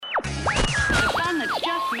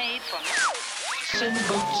Okay, gather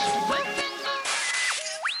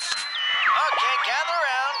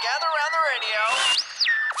around the radio.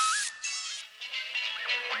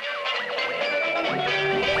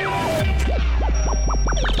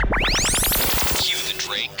 Cue the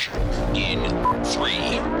Drake in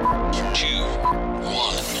 3, 2,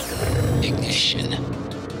 1. Ignition.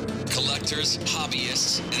 Collectors,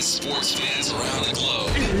 hobbyists, and sports fans around the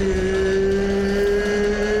globe.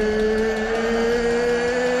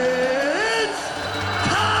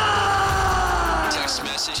 Text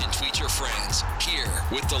message and tweet your friends. Here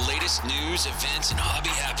with the latest news, events, and hobby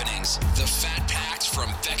happenings. The Fat Packs from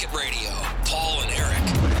Beckett Radio. Paul and Eric.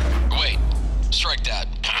 Wait, strike that.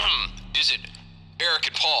 Is it Eric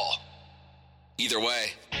and Paul? Either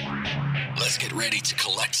way, let's get ready to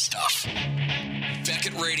collect stuff.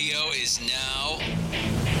 Beckett Radio is now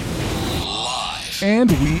live.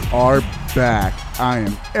 And we are back. I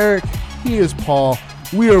am Eric. He is Paul.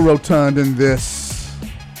 We are Rotund, and this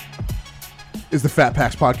is the Fat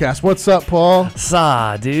Packs Podcast. What's up, Paul?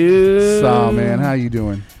 Saw, dude. Saw, man. How you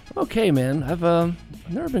doing? Okay, man. I've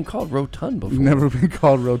never been called Rotund before. You've never been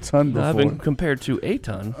called Rotund before. I've been compared to a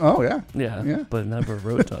ton. Oh, yeah. Yeah, but never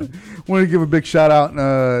Rotund. Want to give a big shout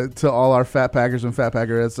out to all our Fat Packers and Fat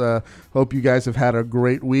Packerettes. Hope you guys have had a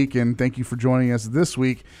great week, and thank you for joining us this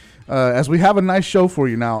week as we have a nice show for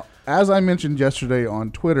you. Now, as I mentioned yesterday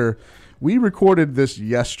on Twitter, we recorded this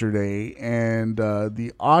yesterday, and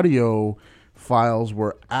the audio files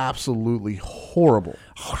were absolutely horrible.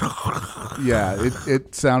 Yeah,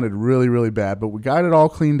 it sounded really, really bad, but we got it all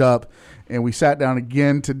cleaned up, and we sat down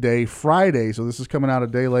again today, Friday, so this is coming out a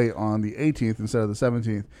day late on the 18th instead of the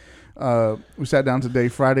 17th. We sat down today,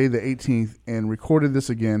 Friday the 18th, and recorded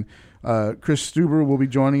this again. Chris Stuber will be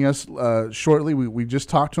joining us shortly. We just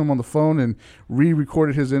talked to him on the phone and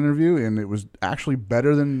re-recorded his interview, and it was actually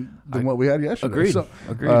better than what we had yesterday. Agreed. So,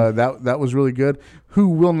 Agreed. That was really good. Who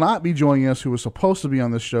will not be joining us, who was supposed to be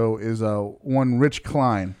on this show, is one Rich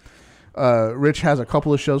Klein. Rich has a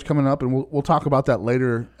couple of shows coming up, and we'll talk about that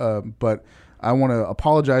later. But I want to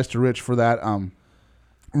apologize to Rich for that.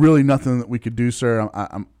 Really nothing that we could do, sir.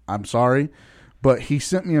 I'm sorry. But he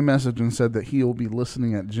sent me a message and said that he will be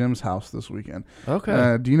listening at Jim's house this weekend.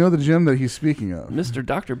 Okay. Do you know the Jim that he's speaking of? Mr.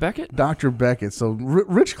 Dr. Beckett? Dr. Beckett. So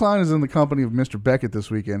Rich Klein is in the company of Mr. Beckett this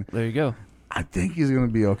weekend. There you go. I think he's going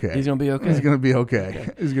to be okay. He's going to be okay. He's going to be okay.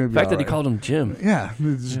 He's going to be The fact that he all right. called him Jim. Yeah,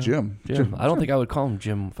 it's Jim. I don't think I would call him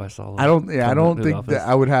Jim if I saw him. I don't think office. that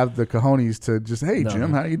I would have the cojones to just, hey, No.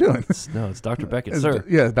 Jim, how you doing? No, it's Dr. Beckett, sir.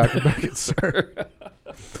 Yeah, Dr. Beckett, sir.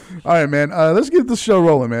 All right, man. Let's get this show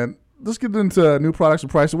rolling, man. Let's get into new products and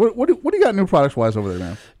prices. What do you got new products wise over there,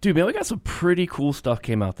 man? Dude, man, we got some pretty cool stuff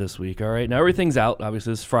came out this week, all right? Now, everything's out.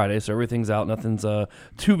 Obviously, it's Friday, so everything's out. Nothing's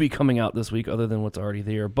to be coming out this week other than what's already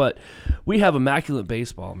there. But we have Immaculate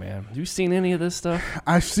Baseball, man. Have you seen any of this stuff?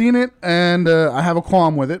 I've seen it, and I have a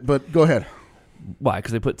qualm with it, but go ahead. Why?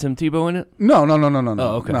 Because they put Tim Tebow in it? No.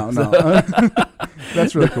 Oh, okay. No.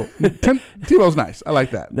 That's really cool. Tebow's nice. I like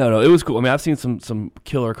that. No, it was cool. I mean, I've seen some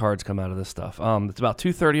killer cards come out of this stuff. It's about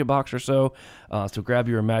 $230 a box or so. So grab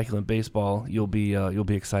your Immaculate Baseball. You'll be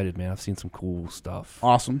excited, man. I've seen some cool stuff.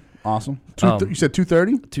 Awesome. You said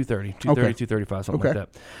 230? 230, Okay. 235, something Okay. like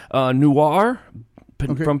that. Noir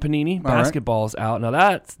Okay. from Panini. All right. Basketball's out. Now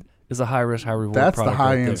that is a high risk, high reward. That's the product high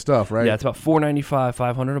right end there. stuff, right? Yeah, it's about $495,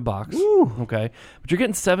 $500 a box. Ooh. Okay, but you're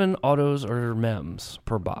getting 7 autos or mems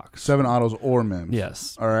per box. 7 autos or mems.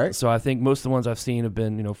 Yes. All right. So I think most of the ones I've seen have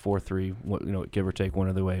been 4-3, give or take one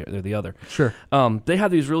of the way or the other. Sure. They have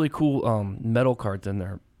these really cool metal cards in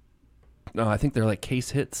there. I think they're like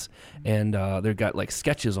case hits, and they've got like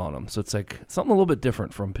sketches on them. So it's like something a little bit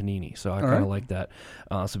different from Panini. So I kind of like that.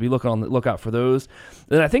 So be looking on the lookout for those.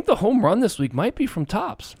 And I think the home run this week might be from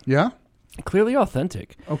Topps. Yeah. Clearly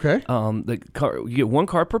Authentic. Okay. You get 1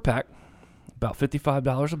 card per pack, about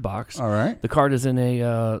 $55 a box. All right. The card is in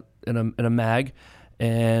a mag,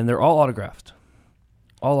 and they're all autographed.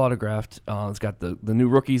 All autographed. It's got the new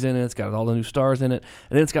rookies in it. It's got all the new stars in it.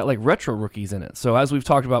 And then it's got like retro rookies in it. So as we've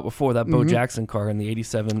talked about before, that Bo Jackson card in the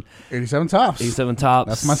 87 Topps. 87 Topps.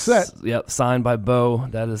 That's my set. Yep, signed by Bo.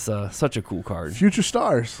 That is such a cool card. Future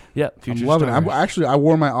stars. Yep, future I'm loving stars. it. I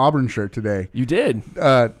wore my Auburn shirt today. You did.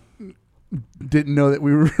 Didn't know that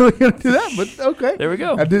we were really going to do that, but okay. There we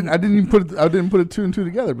go. I didn't even put 2 and 2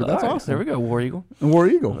 together, but that's All right, awesome. There we go. War Eagle. And War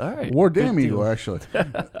Eagle. All right. War Damn Good Eagle, deal. actually.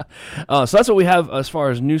 So that's what we have as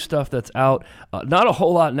far as new stuff that's out. Not a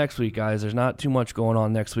whole lot next week, guys. There's not too much going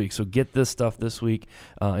on next week. So get this stuff this week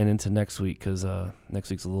and into next week because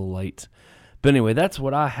next week's a little light. But anyway, that's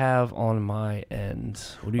what I have on my end.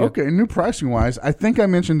 What do you Okay, new pricing wise, I think I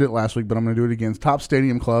mentioned it last week, but I'm going to do it again. Top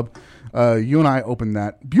Stadium Club. You and I opened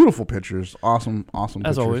that. Beautiful pictures. Awesome As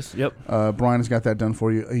pictures. always, yep. Brian has got that done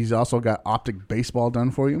for you. He's also got Optic Baseball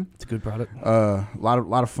done for you. It's a good product. A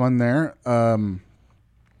lot of fun there.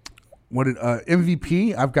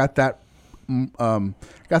 MVP? I've got that.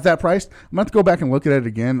 Got that priced. I'm gonna have to go back and look at it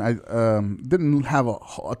again. I didn't have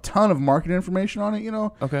a ton of market information on it,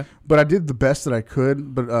 Okay. but I did the best that I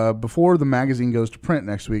could. But before the magazine goes to print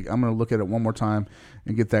next week, I'm gonna look at it one more time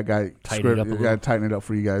and get that guy Tighten it up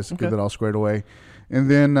for you guys. Okay. Get that all squared away.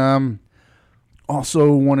 And then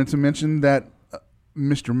also wanted to mention that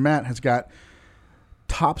Mr. Matt has got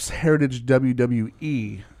Topps Heritage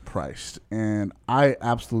WWE priced, and I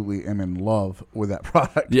absolutely am in love with that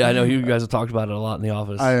product. Yeah, I know you guys have talked about it a lot in the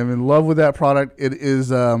office. I am in love with that product. It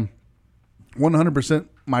is 100%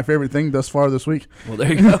 my favorite thing thus far this week. Well,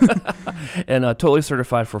 there you go. And totally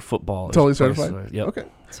certified for football. Totally Is the place, certified? Yep. Okay.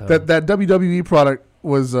 So, That WWE product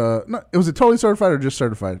was was it totally certified or just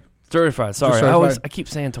certified? certified. Sorry, certified. I keep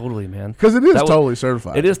saying totally, man. Because it is That was- totally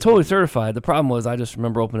certified. It is totally certified. The problem was I just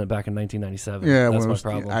remember opening it back in 1997. Yeah, That's when it my was-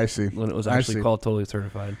 problem. I see. When it was I actually see. called totally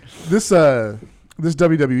certified. This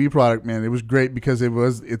WWE product, man, it was great because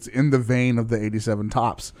it's in the vein of the 87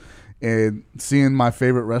 Topps, and seeing my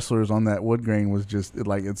favorite wrestlers on that wood grain was just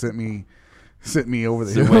it sent me over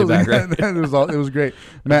the Sent hill. way back, right? It was great.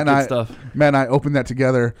 Matt and I opened that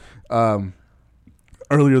together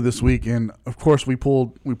earlier this week, and of course we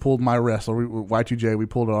pulled my wrestler Y2J. We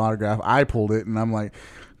pulled an autograph. I pulled it, and I'm like,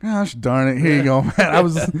 gosh darn it, here you go, man. I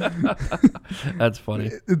was. That's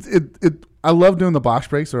funny. I love doing the box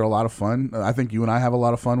breaks. They're a lot of fun. I think you and I have a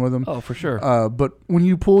lot of fun with them. Oh, for sure. But when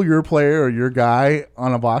you pull your player or your guy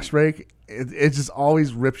on a box break, it just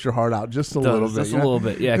always rips your heart out just a little bit. Just a little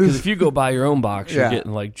bit. Yeah, because if you go buy your own box, Yeah. you're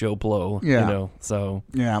getting like Joe Blow. Yeah. So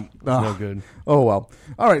Yeah. it's no good. Oh, well.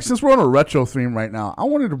 All right. Since we're on a retro theme right now, I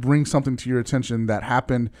wanted to bring something to your attention that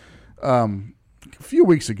happened a few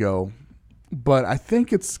weeks ago, but I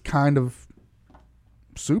think it's kind of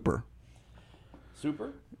super.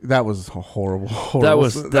 Super? That was horrible. That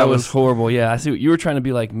was horrible. Yeah, I see. You were trying to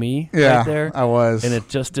be like me Yeah, right there. I was. And it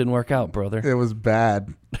just didn't work out, brother. It was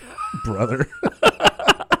bad, brother.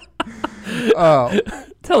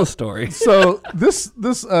 Tell a story. So this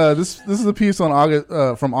is a piece on August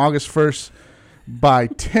from August 1st by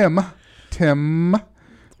Tim M.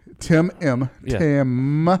 Yeah.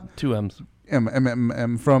 Tim 2 M's.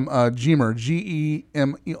 M from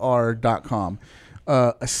Gemer.com.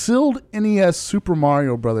 A sealed NES Super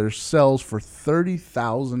Mario Brothers sells for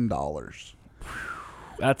 $30,000.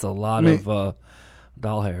 That's a lot of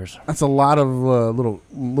doll hairs. That's a lot of little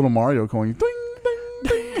Mario going ding ding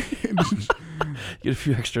ding. Get a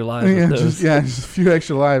few extra lives with those. just a few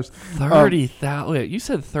extra lives. 30,000. Wait, you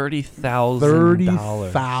said $30,000.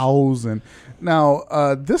 $30,000.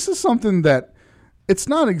 Now, this is something that it's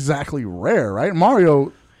not exactly rare, right?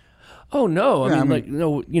 Mario. Oh no! Yeah, I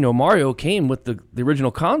mean, Mario came with the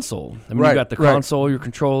original console. I mean, Right, you got the right. console, your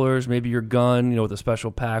controllers, maybe your gun, with a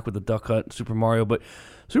special pack with the Duck Hunt Super Mario. But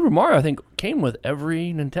Super Mario, I think, came with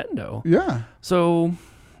every Nintendo. Yeah, So,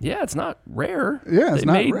 yeah, it's not rare. Yeah, it's they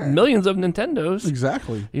not made rare. millions of Nintendos.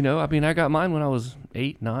 exactly. I mean, I got mine when I was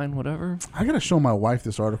 8, 9, whatever. I got to show my wife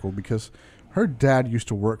this article because her dad used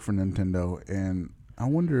to work for Nintendo, and I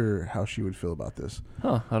wonder how she would feel about this.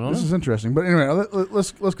 Huh? I don't This know. is interesting. But anyway,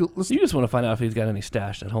 let's go. Let's You just want to find out if he's got any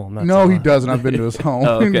stashed at home. That's No, all. he doesn't. I've been to his home.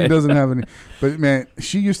 Oh, okay. He doesn't have any. But man,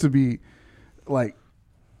 she used to be like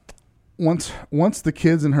once the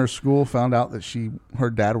kids in her school found out that her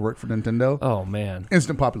dad worked for Nintendo, Oh man.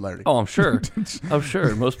 instant popularity. Oh, I'm sure. I'm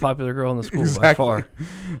sure. Most popular girl in the school by Exactly. far.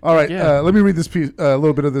 All right, Yeah. let me read this piece, a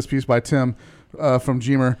little bit of this piece by Tim from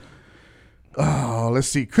Gemer. Oh, let's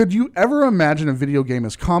see. Could you ever imagine a video game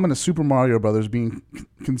as common as Super Mario Brothers being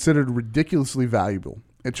considered ridiculously valuable?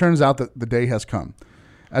 It turns out that the day has come.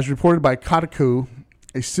 As reported by Kotaku,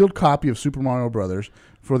 a sealed copy of Super Mario Brothers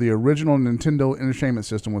for the original Nintendo Entertainment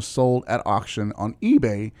System was sold at auction on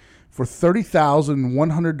eBay for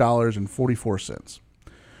 $30,100.44.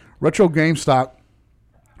 Retro GameStop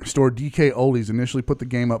store DK Oldies initially put the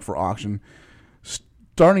game up for auction,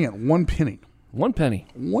 starting at 1 penny. 1 penny.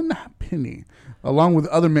 1 penny, along with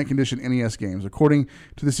other mint condition NES games. According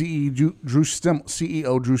to the CEO Drew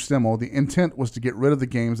Stemmel, the intent was to get rid of the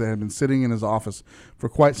games that had been sitting in his office for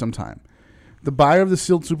quite some time. The buyer of the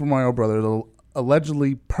sealed Super Mario Brothers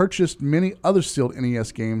allegedly purchased many other sealed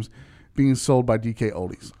NES games being sold by DK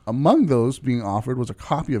Oldies. Among those being offered was a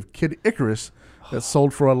copy of Kid Icarus that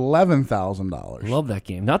sold for $11,000. Love that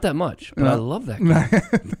game. Not that much, but I love that game.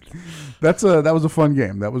 That was a fun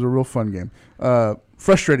game. That was a real fun game.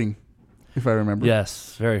 Frustrating, if I remember.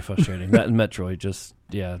 Yes, very frustrating. That and Metroid, just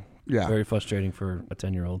Yeah. Very frustrating for a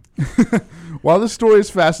 10-year-old. While this story is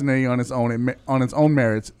fascinating on its own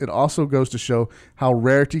merits, it also goes to show how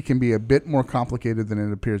rarity can be a bit more complicated than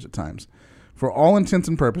it appears at times. For all intents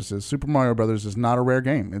and purposes, Super Mario Brothers is not a rare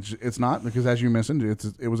game. It's not because, as you mentioned,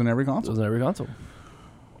 it was in every console. It was in every console.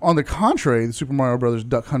 On the contrary, the Super Mario Brothers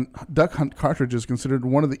Duck Hunt cartridge is considered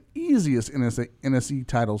one of the easiest NES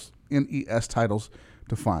titles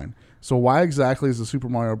to find. So why exactly is the Super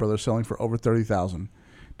Mario Brothers selling for over 30,000?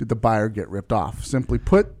 Did the buyer get ripped off? Simply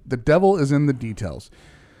put, the devil is in the details.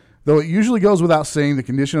 Though it usually goes without saying, the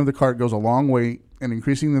condition of the cart goes a long way in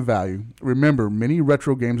increasing the value. Remember, many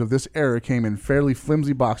retro games of this era came in fairly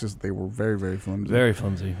flimsy boxes. They were very, very flimsy. Very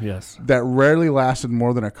flimsy, yes. That rarely lasted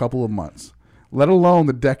more than a couple of months, let alone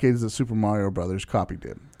the decades that Super Mario Brothers copy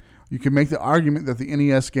did. You can make the argument that the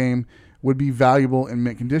NES game would be valuable in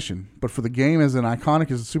mint condition, but for the game as iconic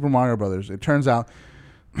as Super Mario Brothers, it turns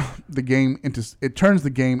the game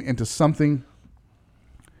into something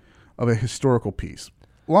of a historical piece.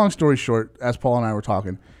 Long story short, as Paul and I were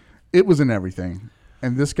talking, it was in everything,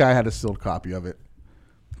 and this guy had a sealed copy of it.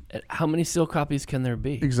 How many sealed copies can there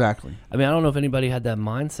be? Exactly. I mean, I don't know if anybody had that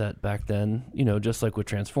mindset back then, just like with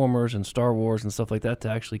Transformers and Star Wars and stuff like that, to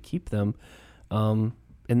actually keep them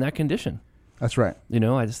in that condition. That's right.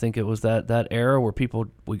 I just think it was that era where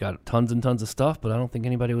we got tons and tons of stuff, but I don't think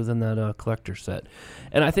anybody was in that collector set.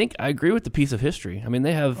 And I think I agree with the piece of history. I mean,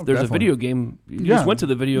 there's definitely. a video game. You just went to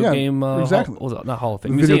the video game. Exactly. Not Hall of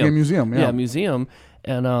Fame. Video game museum. Yeah, museum.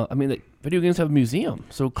 And I mean, the video games have a museum,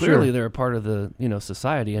 so clearly Sure. they're a part of the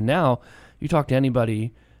society. And now you talk to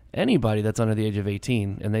anybody that's under the age of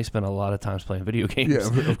 18, and they spend a lot of times playing video games.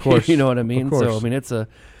 Yeah, of course. You know what I mean? Of course. So I mean, it's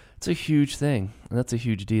a huge thing, and that's a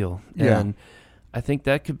huge deal. Yeah. And I think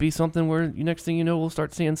that could be something where next thing you know, we'll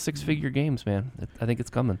start seeing 6-figure games, man. I think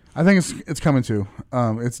it's coming. I think it's coming too.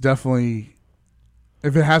 It's definitely,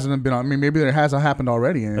 if it hasn't been on, I mean, maybe it hasn't happened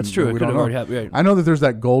already. And That's true. It we could don't have know. already happened. Right. I know that there's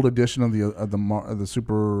that gold edition of the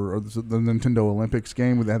Super or the Nintendo Olympics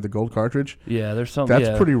game where they had the gold cartridge. Yeah, there's some.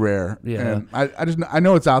 That's pretty rare. Yeah. And I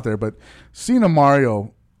know it's out there, but seeing a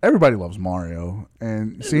Mario. Everybody loves Mario,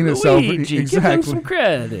 and seeing it sell Luigi, give him some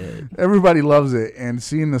credit. Everybody loves it, and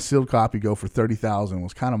seeing the sealed copy go for 30,000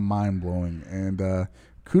 was kind of mind blowing. And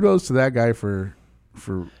kudos to that guy for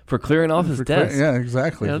clearing off his desk. Yeah,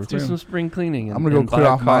 exactly. Yeah, let's do some spring cleaning. And, I'm gonna go and clear buy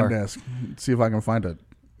a off my car. desk, see if I can find a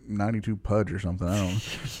 92 Pudge or something. I don't know.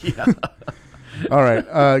 Yeah. All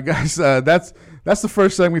right, guys, that's the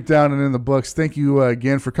first segment down and in the books. Thank you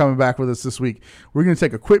again for coming back with us this week. We're going to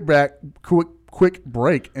take a quick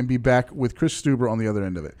break and be back with Chris Stuber on the other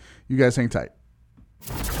end of it. You guys hang tight.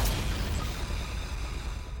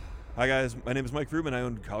 Hi guys, my name is Mike Rubin. I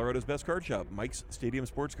own Colorado's best card shop, Mike's Stadium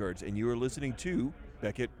Sports Cards, and you are listening to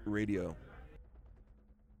Beckett Radio.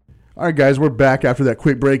 All right, guys, we're back after that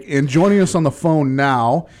quick break, and joining us on the phone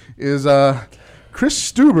now is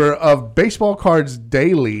Chris Stuber of Baseball Cards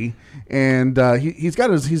Daily, and he's got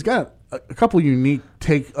a couple unique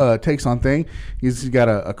takes on things. He's got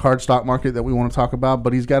a card stock market that we want to talk about,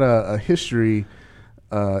 but he's got a history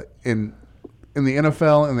in the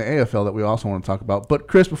NFL and the AFL that we also want to talk about. But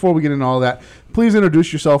Chris, before we get into all that, please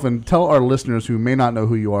introduce yourself and tell our listeners who may not know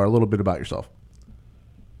who you are a little bit about yourself.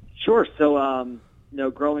 Sure. So,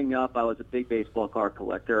 growing up, I was a big baseball card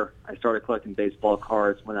collector. I started collecting baseball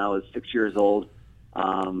cards when I was 6 years old.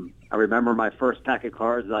 I remember my first pack of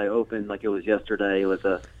cards that I opened like it was yesterday. It was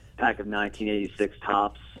a pack of 1986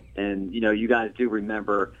 Topps, and you guys do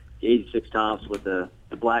remember the 86 Topps with the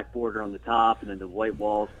black border on the top and then the white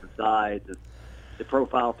walls to the sides, the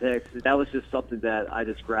profile pics. That was just something that I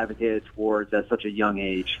just gravitated towards at such a young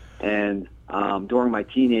age. And during my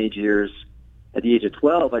teenage years, at the age of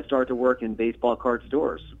 12, I started to work in baseball card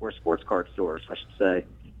stores, or sports card stores, I should say.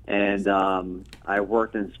 And I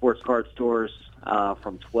worked in sports card stores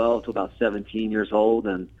from 12 to about 17 years old,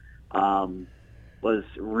 and was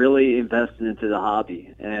really invested into the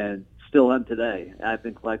hobby, and still am today. I've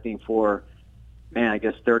been collecting for, I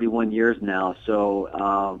guess 31 years now.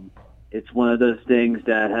 So it's one of those things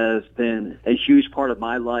that has been a huge part of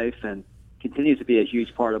my life and continues to be a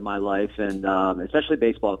huge part of my life, and especially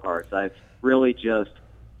baseball cards. I've really just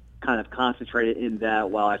kind of concentrated in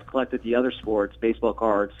that. While I've collected the other sports, baseball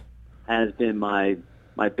cards has been my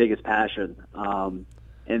biggest passion. And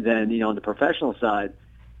then, on the professional side,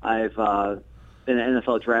 I've been an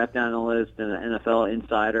NFL draft analyst and an NFL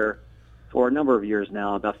insider for a number of years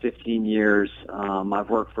now, about 15 years. I've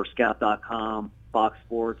worked for Scout.com, Fox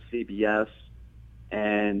Sports, CBS,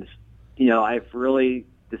 and, I've really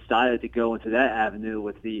decided to go into that avenue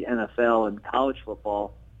with the NFL and college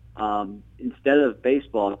football instead of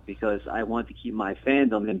baseball, because I want to keep my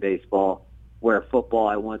fandom in baseball. where football,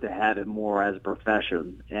 I wanted to have it more as a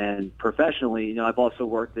profession. And professionally, I've also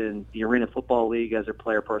worked in the Arena Football League as a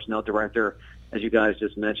player personnel director, as you guys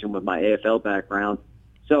just mentioned, with my AFL background.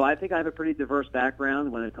 So I think I have a pretty diverse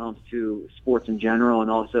background when it comes to sports in general and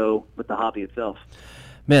also with the hobby itself.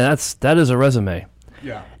 Man, that is a resume.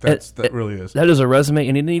 Yeah, that really is. That is a resume,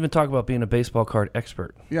 and he didn't even talk about being a baseball card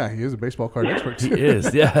expert. Yeah, he is a baseball card expert. He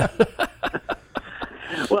is, yeah.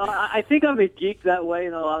 Well, I think I'm a geek that way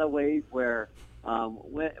in a lot of ways where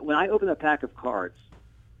when I open a pack of cards,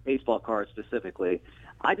 baseball cards specifically,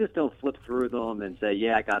 I just don't flip through them and say,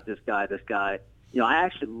 yeah, I got this guy. I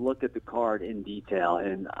actually look at the card in detail,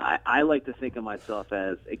 and I like to think of myself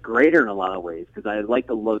as a grader in a lot of ways because I like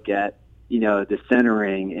to look at, the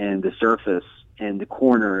centering and the surface and the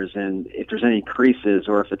corners and if there's any creases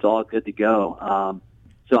or if it's all good to go.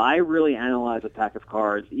 So I really analyze a pack of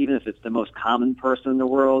cards, even if it's the most common person in the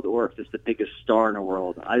world or if it's the biggest star in the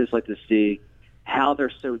world. I just like to see how they're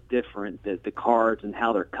so different, the cards and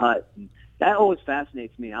how they're cut. And that always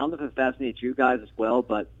fascinates me. I don't know if it fascinates you guys as well,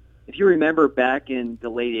 but if you remember back in the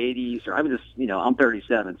late 80s, or I'm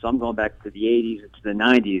 37, so I'm going back to the 80s and to the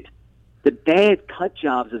 90s, the bad cut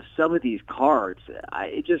jobs of some of these cards,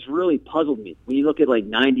 it just really puzzled me. When you look at like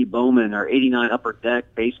 90 Bowman or 89 Upper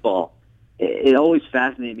Deck baseball, it always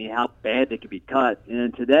fascinated me how bad they could be cut.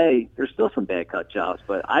 And today, there's still some bad cut jobs,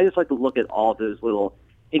 but I just like to look at all those little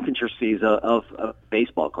intricacies of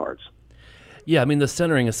baseball cards. Yeah, I mean, the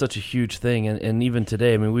centering is such a huge thing, and even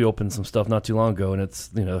today, I mean, we opened some stuff not too long ago, and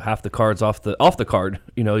it's, half the cards off the card,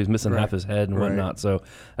 he's missing half his head and whatnot. So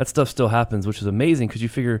that stuff still happens, which is amazing because you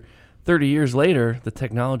figure 30 years later, the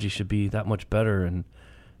technology should be that much better and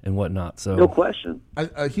whatnot. So no question.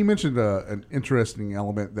 He mentioned an interesting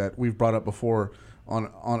element that we've brought up before on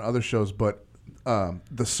other shows, but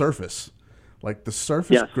the surface, like the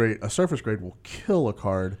surface grade, a surface grade will kill a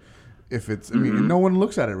card if it's. I mean, no one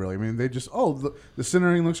looks at it really. I mean, they just the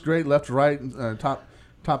centering looks great, left, right,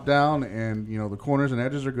 top down, and the corners and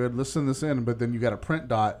edges are good. Let's send this in, but then you got a print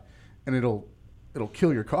dot, and it'll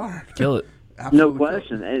kill your card. Kill it. No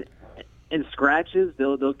question. And scratches,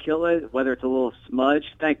 they'll kill it, whether it's a little smudge.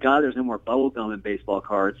 Thank God there's no more bubble gum in baseball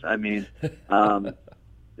cards. I mean,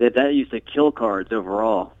 that used to kill cards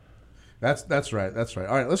overall. That's right.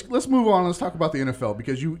 All right, let's move on. Let's talk about the NFL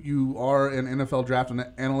because you are an NFL draft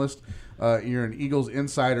analyst. You're an Eagles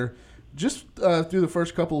insider. Just through the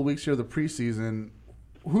first couple of weeks here of the preseason,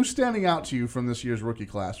 who's standing out to you from this year's rookie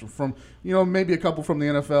class? From maybe a couple from the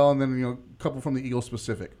NFL and then a couple from the Eagles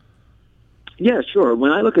specific. Yeah, sure.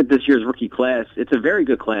 When I look at this year's rookie class, it's a very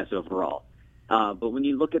good class overall. But when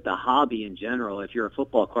you look at the hobby in general, if you're a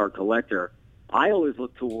football card collector, I always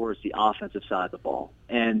look towards the offensive side of the ball.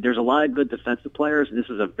 And there's a lot of good defensive players, and this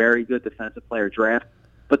is a very good defensive player draft.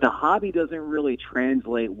 But the hobby doesn't really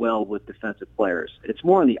translate well with defensive players. It's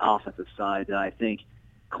more on the offensive side that I think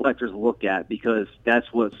collectors look at because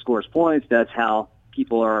that's what scores points. That's how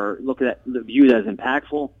people are viewed as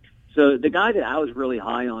impactful. So the guy that I was really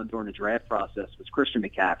high on during the draft process was Christian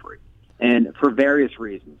McCaffrey, and for various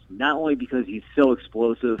reasons. Not only because he's so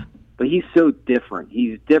explosive, but he's so different.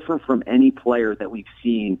 He's different from any player that we've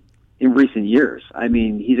seen in recent years. I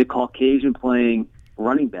mean, he's a Caucasian playing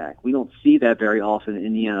running back. We don't see that very often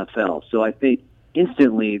in the NFL. So I think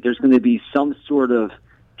instantly there's going to be some sort of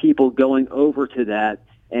people going over to that,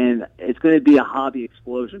 and it's going to be a hobby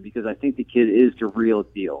explosion because I think the kid is the real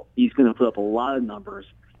deal. He's going to put up a lot of numbers.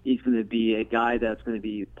 He's going to be a guy that's going to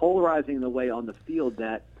be polarizing in the way on the field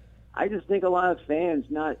that I just think a lot of fans,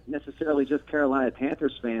 not necessarily just Carolina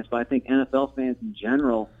Panthers fans, but I think NFL fans in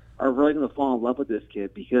general are really going to fall in love with this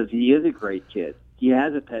kid because he is a great kid. He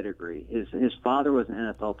has a pedigree. His father was an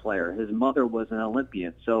NFL player. His mother was an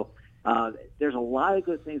Olympian. So there's a lot of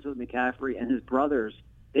good things with McCaffrey, and his brothers,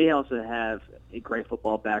 they also have a great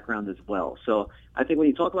football background as well. So I think when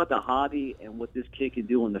you talk about the hobby and what this kid can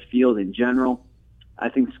do on the field in general, I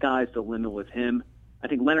think the sky's the limit with him. I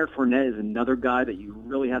think Leonard Fournette is another guy that you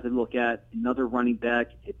really have to look at, another running back,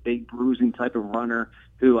 a big bruising type of runner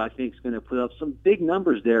who I think is going to put up some big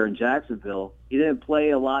numbers there in Jacksonville. He didn't play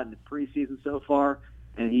a lot in the preseason so far,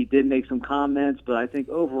 and he did make some comments, but I think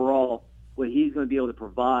overall what he's going to be able to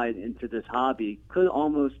provide into this hobby could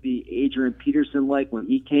almost be Adrian Peterson-like when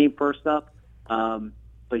he came first up.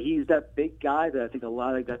 But he's that big guy that I think a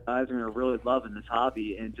lot of guys are going to really love in this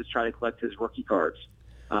hobby and just try to collect his rookie cards.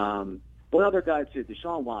 One other guy, too,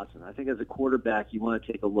 Deshaun Watson. I think as a quarterback you want to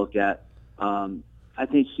take a look at. I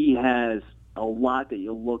think he has a lot that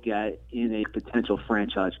you'll look at in a potential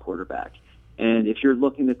franchise quarterback. And if you're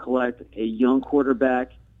looking to collect a young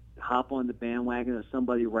quarterback, hop on the bandwagon of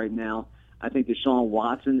somebody right now, I think Deshaun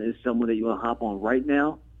Watson is someone that you want to hop on right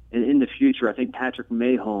now. And in the future, I think Patrick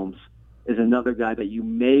Mahomes is another guy that you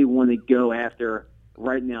may want to go after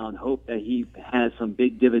right now and hope that he has some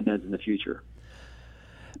big dividends in the future.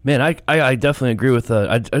 Man, I definitely agree with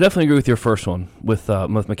I definitely agree with your first one with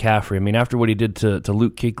McCaffrey. I mean, after what he did to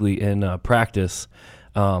Luke Kuechly in practice,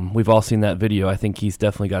 we've all seen that video. I think he's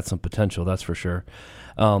definitely got some potential, that's for sure.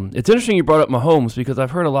 It's interesting you brought up Mahomes because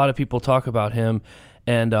I've heard a lot of people talk about him.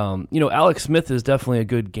 And, Alex Smith is definitely a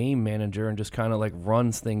good game manager and just kind of like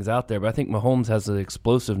runs things out there. But I think Mahomes has the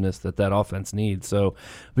explosiveness that offense needs. So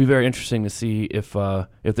it'll be very interesting to see if there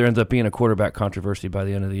ends up being a quarterback controversy by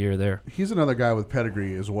the end of the year there. He's another guy with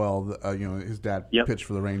pedigree as well. His dad pitched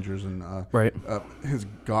for the Rangers, and right. His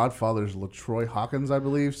godfather is LaTroy Hawkins, I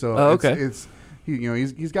believe. So okay.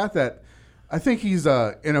 He's got that. I think he's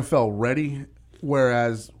NFL ready.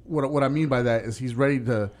 Whereas what I mean by that is he's ready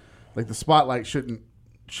to, like, the spotlight shouldn't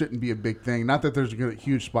be a big thing. Not that there's a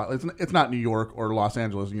huge spotlight. It's not New York or Los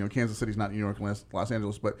Angeles. Kansas City's not New York and Los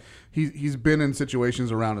Angeles, but he's been in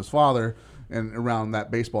situations around his father and around that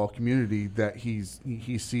baseball community that he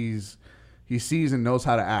sees and knows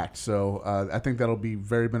how to act. So I think that'll be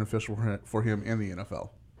very beneficial for him in the NFL.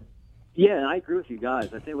 Yeah, and I agree with you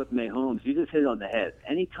guys. I think with Mahomes, you just hit it on the head.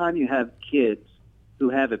 Anytime you have kids who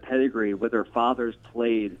have a pedigree where their fathers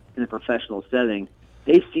played in a professional setting,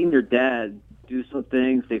 they've seen their dad do some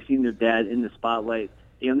things. They've seen their dad in the spotlight.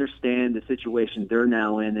 They understand the situation they're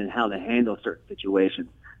now in and how to handle certain situations.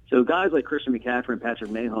 So guys like Christian McCaffrey and Patrick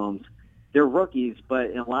Mahomes, they're rookies, but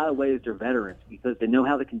in a lot of ways they're veterans because they know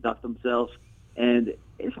how to conduct themselves, and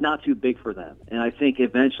it's not too big for them. And I think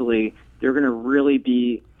eventually they're going to really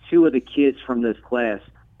be two of the kids from this class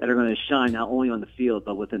that are going to shine not only on the field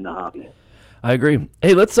but within the hobby. I agree.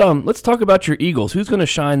 Hey, let's talk about your Eagles. Who's going to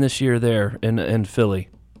shine this year there in Philly?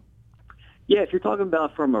 Yeah, if you're talking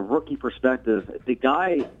about from a rookie perspective, the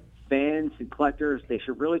guy fans and collectors they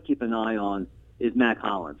should really keep an eye on is Mack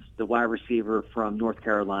Hollins, the wide receiver from North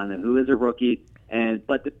Carolina, who is a rookie.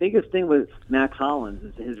 But the biggest thing with Mack Hollins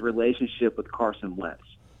is his relationship with Carson Wentz.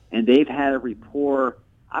 And they've had a rapport,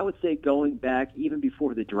 I would say, going back even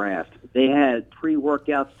before the draft. They had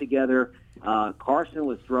pre-workouts together. Carson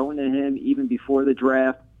was throwing to him even before the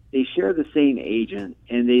draft. They share the same agent,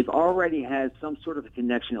 and they've already had some sort of a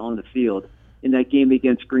connection on the field. In that game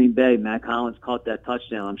against Green Bay, Mack Hollins caught that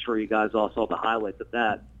touchdown. I'm sure you guys all saw the highlights of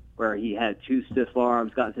that, where he had two stiff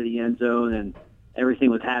arms, got into the end zone, and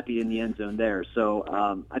everything was happy in the end zone there. So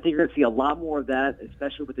I think you're going to see a lot more of that,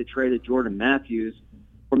 especially with the trade of Jordan Matthews,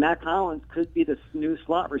 where Mack Hollins could be the new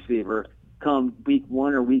slot receiver come week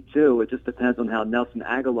 1 or week 2. It just depends on how Nelson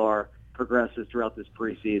Aguilar progresses throughout this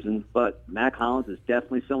preseason. But Mack Hollins is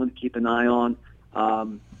definitely someone to keep an eye on.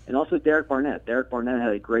 And also Derek Barnett. Derek Barnett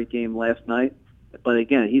had a great game last night. But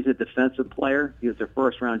again, he's a defensive player. He was a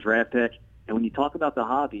first-round draft pick. And when you talk about the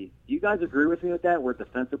hobby, do you guys agree with me with that, where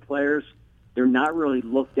defensive players, they're not really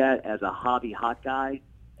looked at as a hobby hot guy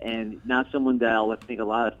and not someone that I think a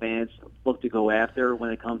lot of fans look to go after when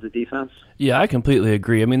it comes to defense? Yeah, I completely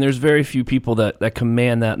agree. I mean, there's very few people that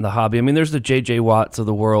command that in the hobby. I mean, there's the J.J. Watts of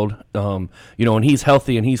the world. When he's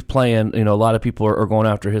healthy and he's playing, a lot of people are going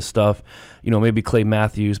after his stuff. Maybe Clay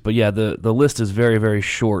Matthews. But, yeah, the list is very, very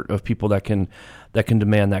short of people that can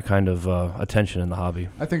demand that kind of attention in the hobby.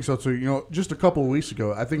 I think so, too. Just a couple of weeks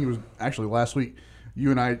ago, I think it was actually last week, you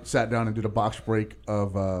and I sat down and did a box break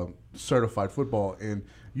of certified football, and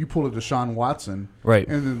you pulled a Deshaun Watson. Right.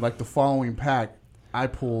 And then, the following pack, I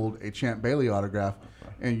pulled a Champ Bailey autograph.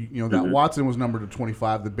 And, that Watson was numbered to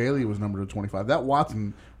 25. The Bailey was numbered to 25. That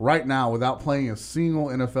Watson, right now, without playing a single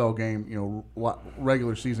NFL game,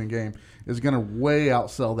 regular season game, is going to way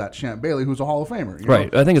outsell that Champ Bailey, who's a Hall of Famer.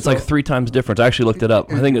 Right. I think it's 3 times difference. I actually looked it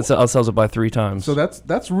up. I think it outsells it by 3 times. So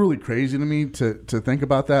that's really crazy to me to think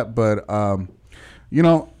about that. But,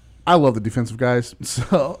 I love the defensive guys.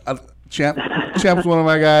 So, Champ's one of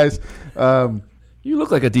my guys. You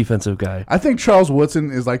look like a defensive guy. I think Charles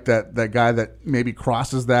Woodson is like that guy that maybe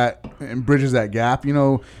crosses that and bridges that gap,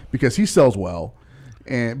 because he sells well,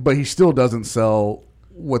 but he still doesn't sell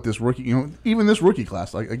what this rookie, even this rookie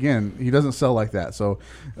class. Again, he doesn't sell like that. So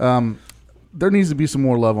there needs to be some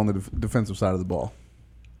more love on the defensive side of the ball.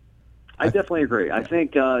 I definitely agree. I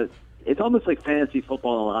think it's almost like fantasy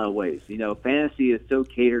football in a lot of ways. Fantasy is so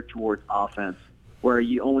catered towards offense, where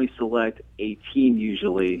you only select a team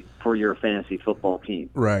usually for your fantasy football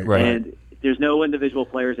team. Right. And there's no individual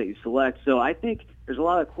players that you select. So I think there's a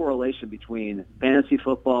lot of correlation between fantasy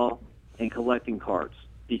football and collecting cards,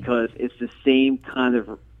 because it's the same kind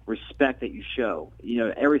of respect that you show.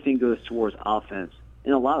 Everything goes towards offense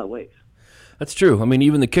in a lot of ways. That's true. I mean,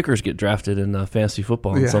 even the kickers get drafted in fantasy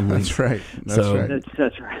football in some leagues. That's right. That's So- right.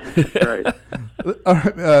 That's right. That's right. All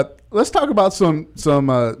right, let's talk about some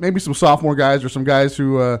maybe some sophomore guys or some guys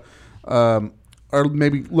who are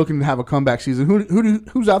maybe looking to have a comeback season.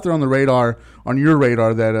 Who's out there on your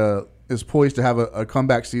radar that is poised to have a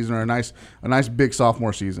comeback season or a nice big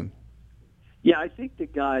sophomore season? Yeah, I think the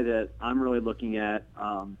guy that I'm really looking at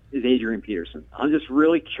is Adrian Peterson. I'm just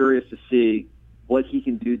really curious to see what he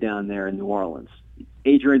can do down there in New Orleans.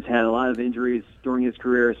 Adrian's had a lot of injuries during his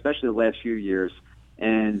career, especially the last few years,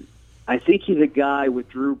 and I think he's a guy with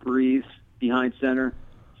Drew Brees behind center,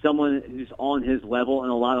 someone who's on his level in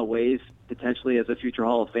a lot of ways, potentially as a future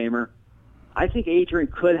Hall of Famer. I think Adrian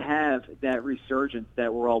could have that resurgence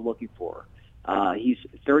that we're all looking for. He's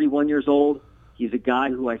 31 years old. He's a guy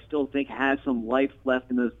who I still think has some life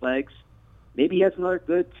left in those legs. Maybe he has another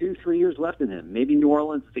good 2-3 years left in him. Maybe New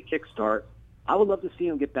Orleans is a kickstart. I would love to see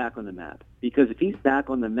him get back on the map, because if he's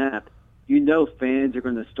back on the map, fans are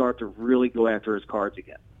going to start to really go after his cards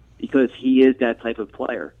again, because he is that type of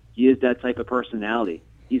player. He is that type of personality.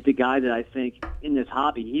 He's the guy that I think in this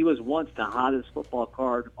hobby, he was once the hottest football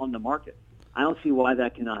card on the market. I don't see why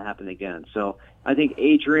that cannot happen again. So I think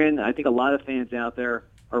Adrian, I think a lot of fans out there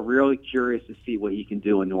are really curious to see what he can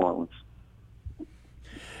do in New Orleans.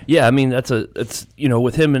 Yeah, I mean it's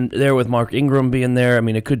with him and there with Mark Ingram being there. I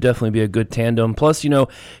mean, it could definitely be a good tandem. Plus,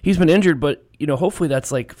 he's been injured, but hopefully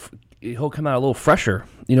that's like he'll come out a little fresher.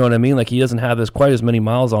 You know what I mean? Like he doesn't have quite as many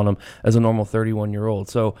miles on him as a normal 31-year-old.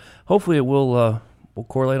 So hopefully it will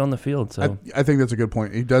correlate on the field. So I think that's a good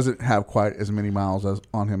point. He doesn't have quite as many miles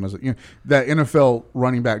on him as that NFL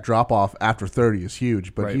running back drop off after 30 is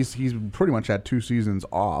huge, but Right. he's pretty much had 2 seasons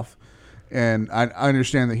off. And I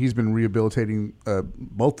understand that he's been rehabilitating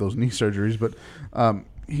both those knee surgeries, but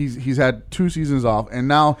he's had 2 seasons off, and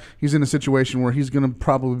now he's in a situation where he's going to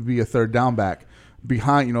probably be a third down back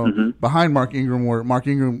behind behind Mark Ingram, where Mark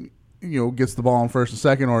Ingram gets the ball on first and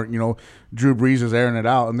second, or Drew Brees is airing it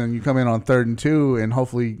out, and then you come in on 3rd and 2, and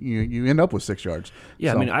hopefully you end up with 6 yards.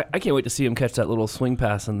 yeah, So, I mean I can't wait to see him catch that little swing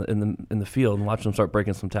pass in the field and watch him start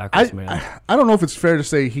breaking some tackles, man. I don't know if it's fair to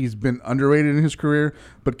say he's been underrated in his career,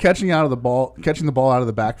 but catching the ball out of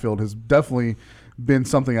the backfield has definitely been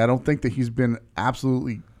something I don't think that he's been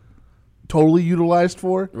absolutely totally utilized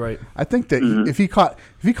for. Right. I think that if he caught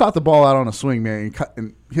the ball out on a swing, man,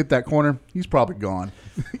 and hit that corner, he's probably gone.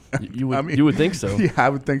 You would I mean, you would think so. Yeah, I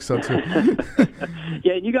would think so too.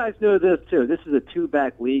 Yeah, and you guys know this too. This is a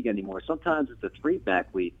 2-back league anymore. Sometimes it's a 3-back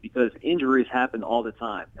league because injuries happen all the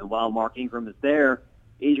time. And while Mark Ingram is there,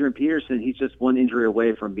 Adrian Peterson, he's just one injury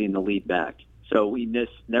away from being the lead back. So we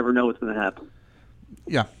never know what's going to happen.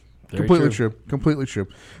 Yeah. Very Completely true.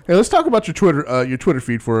 Hey, let's talk about your Twitter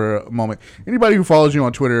feed for a moment. Anybody who follows you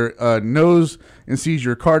on Twitter knows and sees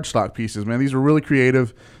your card stock pieces, man. These are really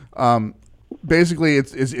creative. Basically,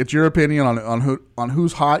 it's your opinion on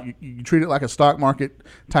who's hot. You treat it like a stock market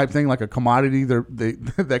type thing, like a commodity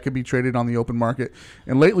that could be traded on the open market.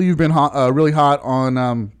 And lately, you've been really hot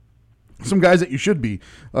on some guys that you should be,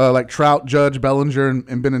 like Trout, Judge, Bellinger,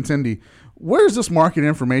 and Benintendi. Where is this market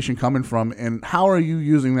information coming from, and how are you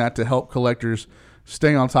using that to help collectors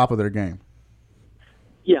stay on top of their game?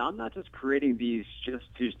 Yeah, I'm not just creating these just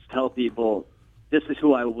to tell people this is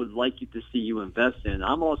who I would like you to see you invest in.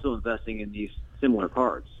 I'm also investing in these similar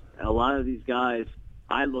cards. And a lot of these guys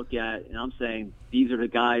I look at, and I'm saying these are the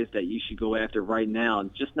guys that you should go after right now,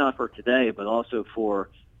 and just not for today, but also for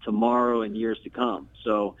tomorrow and years to come.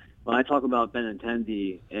 So when I talk about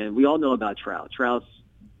Benintendi, and we all know about Trout. Trout's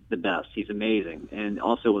the best. He's amazing. And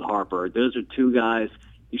also with Harper. Those are 2 guys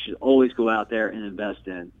you should always go out there and invest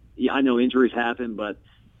in. Yeah, I know injuries happen, but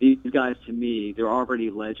these guys, to me, they're already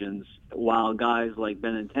legends, while guys like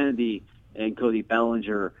Benintendi and Cody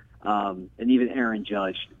Bellinger and even Aaron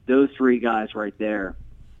Judge, those 3 guys right there,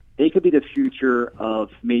 they could be the future of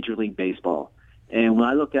Major League Baseball. And when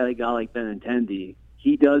I look at a guy like Benintendi,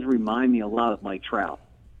 he does remind me a lot of Mike Trout.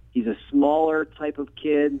 He's a smaller type of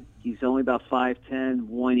kid. He's only about 5'10",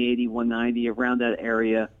 180, 190, around that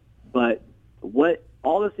area. But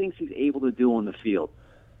all the things he's able to do on the field,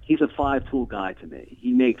 he's a 5-tool guy to me.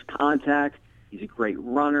 He makes contact. He's a great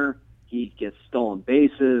runner. He gets stolen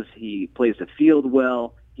bases. He plays the field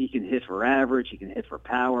well. He can hit for average. He can hit for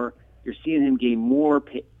power. You're seeing him gain more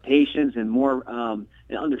patience and more an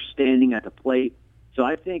understanding at the plate. So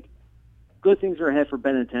I think good things are ahead for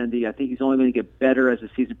Benintendi. I think he's only going to get better as the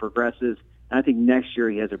season progresses. And I think next year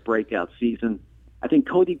he has a breakout season. I think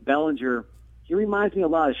Cody Bellinger, he reminds me a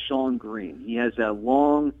lot of Sean Green. He has that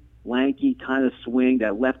long, lanky kind of swing,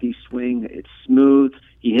 that lefty swing. It's smooth.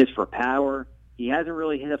 He hits for power. He hasn't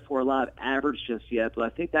really hit it for a lot of average just yet, but I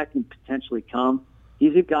think that can potentially come.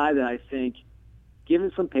 He's a guy that I think,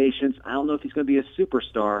 given some patience, I don't know if he's going to be a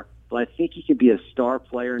superstar, but I think he could be a star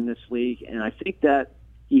player in this league, and I think that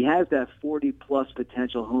he has that 40-plus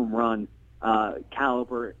potential home run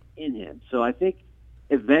caliber in him. So I think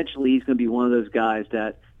eventually he's going to be one of those guys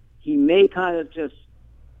that he may kind of just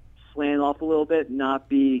slant off a little bit, not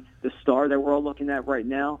be the star that we're all looking at right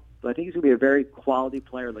now, but I think he's going to be a very quality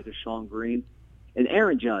player like a Shawn Green. And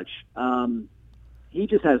Aaron Judge, he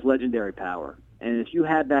just has legendary power. And if you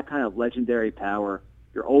have that kind of legendary power,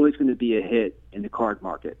 you're always going to be a hit in the card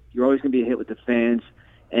market. You're always going to be a hit with the fans.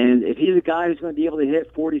 And if he's a guy who's going to be able to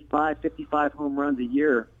hit 45, 55 home runs a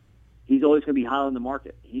year, he's always going to be hot on the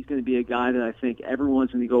market. He's going to be a guy that I think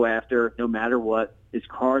everyone's going to go after no matter what. His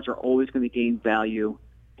cards are always going to gain value.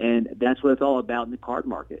 And that's what it's all about in the card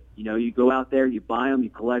market. You know, you go out there, you buy them, you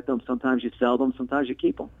collect them. Sometimes you sell them, sometimes you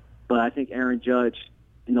keep them. But I think Aaron Judge,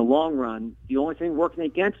 in the long run, the only thing working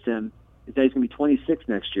against him is that he's going to be 26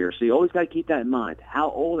 next year. So you always got to keep that in mind. How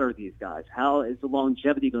old are these guys? How is the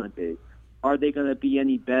longevity going to be? Are they going to be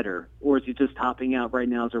any better? Or is he just topping out right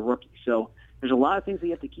now as a rookie? So there's a lot of things that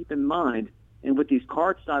you have to keep in mind. And with these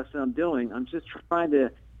card stocks that I'm doing, I'm just trying to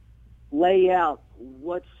lay out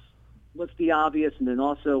what's the obvious and then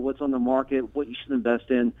also what's on the market, what you should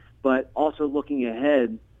invest in, but also looking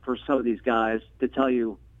ahead for some of these guys to tell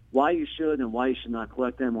you why you should and why you should not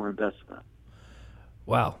collect them or invest in them.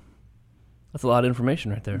 Wow. That's a lot of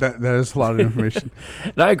information right there. That is a lot of information.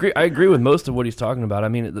 And I agree with most of what he's talking about. I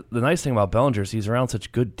mean, the nice thing about Bellinger is he's around such a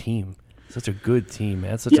good team. Such a good team,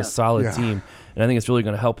 man. Such a solid team. And I think it's really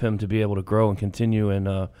going to help him to be able to grow and continue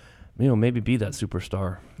and, maybe be that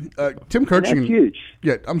superstar. Tim Kurkjian. That's huge.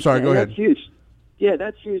 Yeah, I'm sorry. Go ahead. That's huge. Yeah,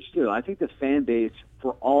 that's huge, too. I think the fan base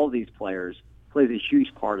for all these players plays a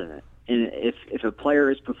huge part in it. And if a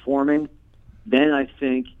player is performing, then I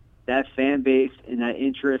think that fan base and that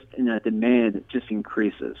interest and that demand just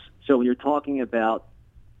increases. So when you're talking about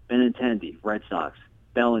Benintendi, Red Sox,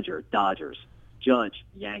 Bellinger, Dodgers, Judge,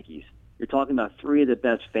 Yankees, you're talking about three of the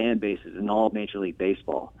best fan bases in all Major League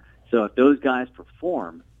Baseball. So if those guys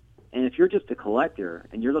perform, and if you're just a collector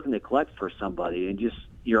and you're looking to collect for somebody and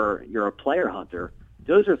you're a player hunter,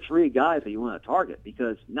 those are three guys that you want to target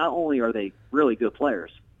because not only are they really good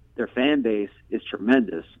players, their fan base is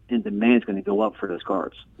tremendous and demand's going to go up for those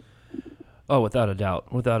cards. Oh, without a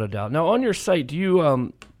doubt. Now, on your site, do you,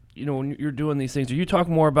 when you're doing these things, do you talk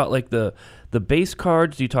more about like the base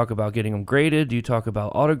cards? Do you talk about getting them graded? Do you talk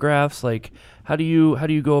about autographs? Like, how do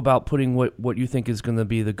you go about putting what you think is going to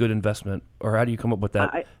be the good investment, or how do you come up with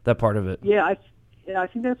that part of it? Yeah, I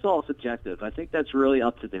think that's all subjective. I think that's really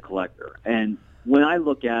up to the collector. And when I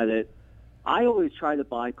look at it, I always try to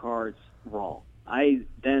buy cards raw. I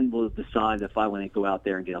then will decide if I want to go out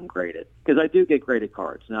there and get them graded. Because I do get graded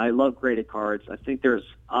cards, and I love graded cards. I think there's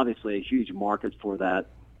obviously a huge market for that,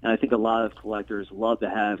 and I think a lot of collectors love to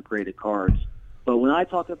have graded cards. But when I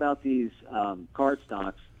talk about these card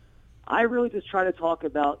stocks, I really just try to talk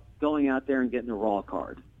about going out there and getting a raw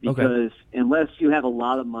card. Because unless you have a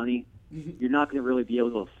lot of money, you're not going to really be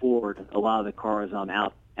able to afford a lot of the cards I'm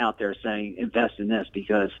out there saying invest in this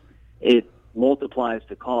because it multiplies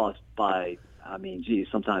the cost by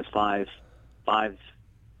sometimes five times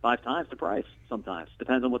the price. Sometimes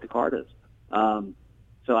depends on what the card is.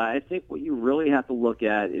 So I think what you really have to look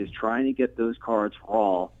at is trying to get those cards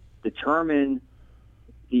raw, determine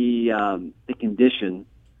the condition,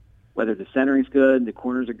 whether the centering's good, the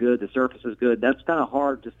corners are good, the surface is good. That's kind of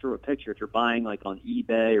hard just through a picture if you're buying like on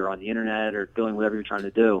eBay or on the internet or doing whatever you're trying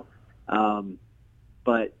to do.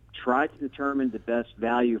 But try to determine the best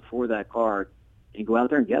value for that card and go out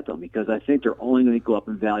there and get them because I think they're only going to go up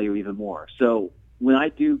in value even more. So when I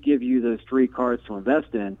do give you those three cards to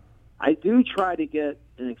invest in, I do try to get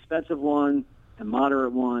an expensive one, a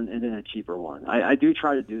moderate one, and then a cheaper one. I do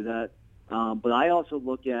try to do that. But I also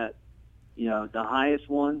look at, the highest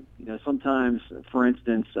one. Sometimes, for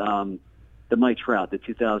instance, the Mike Trout, the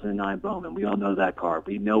 2009 Bowman, we all know that card.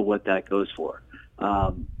 We know what that goes for.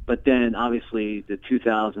 But then, obviously, the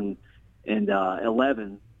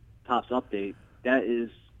 2011 Topps Update, that is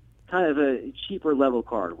kind of a cheaper level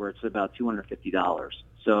card where it's about $250.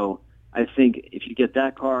 So I think if you get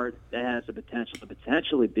that card, that has the potential to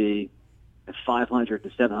potentially be a $500 to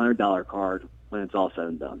 $700 card when it's all said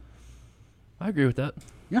and done. I agree with that.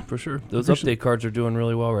 Yeah, for sure. Those update cards are doing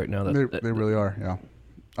really well right now. They really are. Yeah.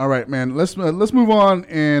 All right, man. Let's move on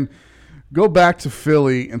and go back to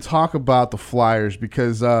Philly and talk about the Flyers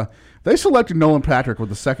because they selected Nolan Patrick with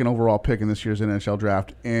the second overall pick in this year's NHL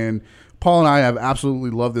draft. And Paul and I have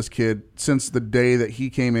absolutely loved this kid since the day that he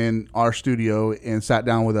came in our studio and sat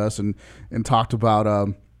down with us and talked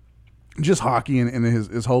about just hockey and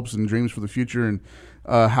his hopes and dreams for the future, and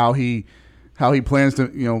how he plans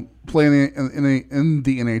to play in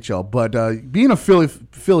the NHL. But being a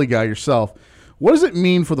Philly guy yourself, what does it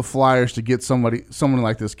mean for the Flyers to get someone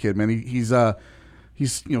like this kid, man? He's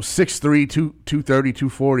 6'3", 230,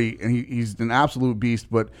 240, and he's an absolute beast.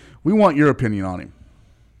 But we want your opinion on him.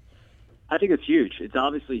 I think it's huge. It's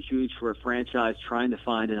obviously huge for a franchise trying to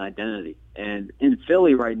find an identity. And in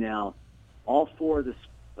Philly right now, all four of the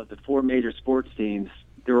four major sports teams,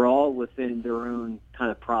 they're all within their own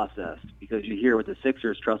kind of process, because you hear with the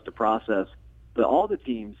Sixers, trust the process, but all the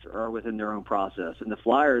teams are within their own process. And the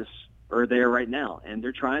Flyers are there right now, and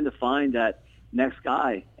they're trying to find that next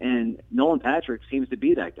guy, and Nolan Patrick seems to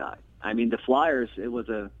be that guy. I mean, the Flyers, it was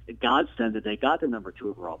a godsend that they got the number 2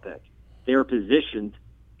 overall pick. They were positioned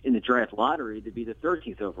in the draft lottery to be the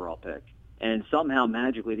 13th overall pick, and somehow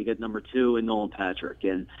magically to get number 2 in Nolan Patrick.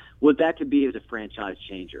 And what that could be is a franchise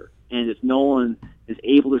changer. And if Nolan is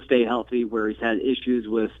able to stay healthy, where he's had issues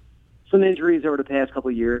with some injuries over the past couple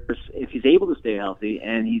of years, if he's able to stay healthy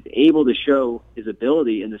and he's able to show his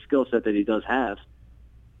ability and the skill set that he does have,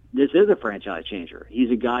 this is a franchise changer. He's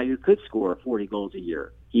a guy who could score 40 goals a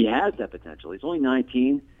year. He has that potential. He's only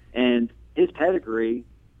 19, and his pedigree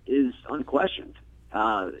is unquestioned.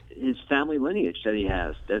 His family lineage that he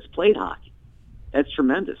has that's played hockey, that's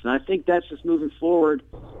tremendous. And I think that's just moving forward.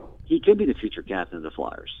 He could be the future captain of the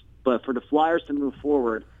Flyers. But for the Flyers to move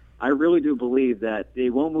forward, I really do believe that they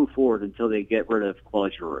won't move forward until they get rid of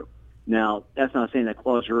Claude Giroux. Now, that's not saying that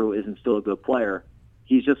Claude Giroux isn't still a good player.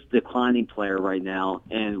 He's just a declining player right now.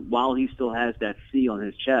 And while he still has that C on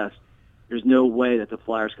his chest, there's no way that the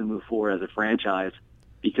Flyers can move forward as a franchise,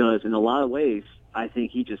 because in a lot of ways, I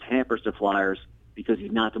think he just hampers the Flyers because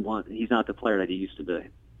he's not the player that he used to be.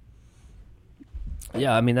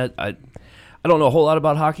 Yeah, I mean, I don't know a whole lot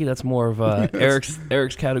about hockey. That's more of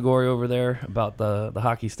Eric's category over there about the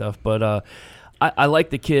hockey stuff. But I like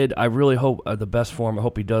the kid. I really hope the best for him. I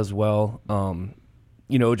hope he does well.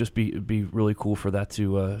 Just be really cool for that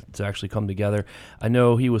to actually come together. I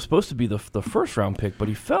know he was supposed to be the first round pick, but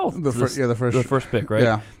he fell. The first pick, right?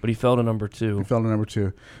 Yeah. But he fell to number 2.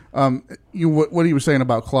 What he was saying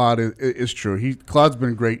about Claude is true. Claude's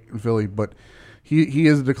been great in Philly, but he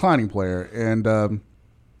is a declining player, and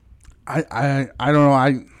I don't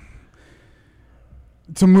know.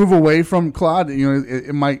 To move away from Claude,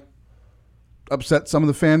 it might upset some of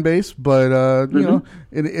the fan base, but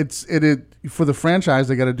it's for the franchise,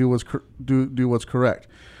 they got to do what's correct.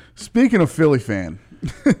 Speaking of Philly fan,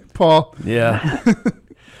 Paul. Yeah.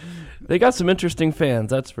 They got some interesting fans,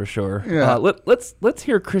 that's for sure. Yeah. Let's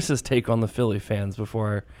hear Chris's take on the Philly fans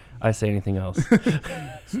before I say anything else.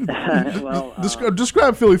 Well,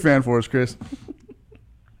 describe Philly fan for us, Chris.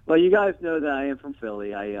 Well, you guys know that I am from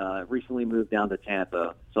Philly. I recently moved down to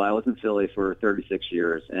Tampa, so I was in Philly for 36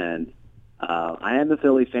 years, and I am a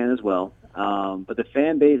Philly fan as well. But the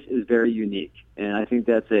fan base is very unique, and I think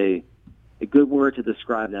that's a good word to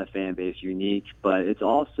describe that fan base, unique, but it's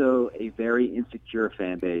also a very insecure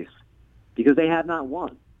fan base because they have not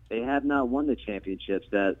won. They have not won the championships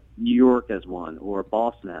that New York has won or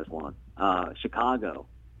Boston has won, Chicago,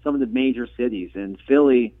 some of the major cities. And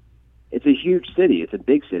Philly, it's a huge city. It's a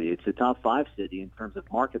big city. It's a top 5 city in terms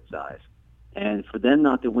of market size. And for them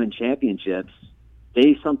not to win championships,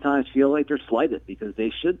 they sometimes feel like they're slighted because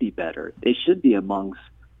they should be better. They should be amongst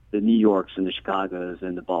the New Yorks and the Chicagos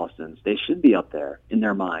and the Bostons. They should be up there in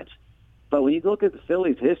their minds. But when you look at the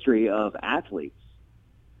Phillies' history of athletes,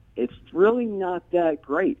 it's really not that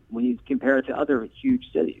great when you compare it to other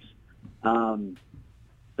huge cities.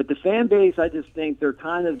 But the fan base, I just think they're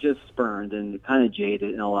kind of just spurned and kind of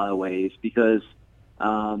jaded in a lot of ways because,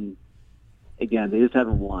 again, they just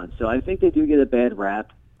haven't won. So I think they do get a bad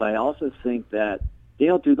rap, but I also think that they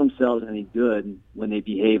don't do themselves any good when they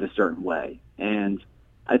behave a certain way. And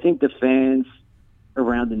I think the fans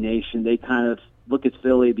around the nation, they kind of look at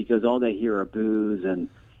Philly because all they hear are boos, and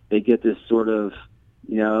they get this sort of,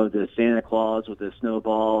 the Santa Claus with the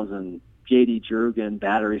snowballs and J.D. Drugan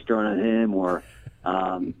batteries thrown at him, or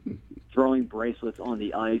throwing bracelets on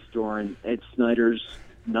the ice during Ed Snyder's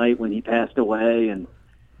night when he passed away, and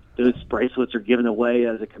those bracelets are given away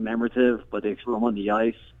as a commemorative, but they throw them on the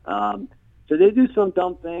ice. So they do some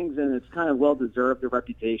dumb things, and it's kind of well-deserved, their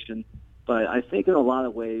reputation. But I think in a lot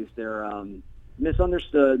of ways they're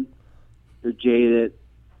misunderstood, they're jaded.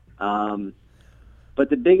 But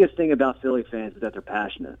the biggest thing about Philly fans is that they're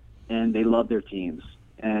passionate, and they love their teams,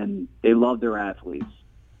 and they love their athletes.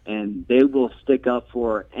 and they will stick up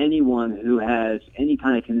for anyone who has any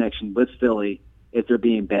kind of connection with Philly if they're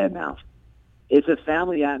being badmouthed. It's a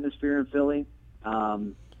family atmosphere in Philly.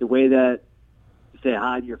 The way that you say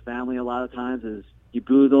hi to your family a lot of times is you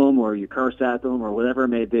boo them or you curse at them or whatever it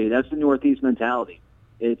may be. That's the Northeast mentality.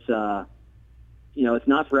 It's it's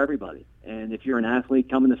not for everybody. And if you're an athlete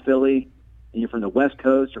coming to Philly and you're from the West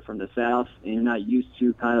Coast or from the South and you're not used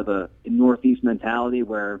to kind of a Northeast mentality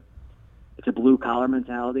where it's a blue-collar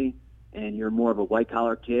mentality and you're more of a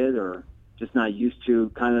white-collar kid or just not used to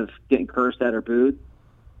kind of getting cursed at or booed,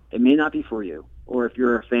 it may not be for you. Or if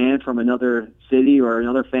you're a fan from another city or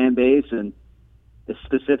another fan base, and it's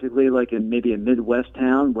specifically like in maybe a Midwest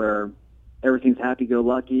town where everything's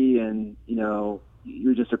happy-go-lucky and,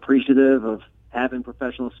 you're just appreciative of having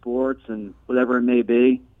professional sports and whatever it may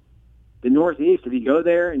be. The Northeast, if you go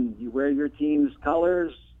there and you wear your team's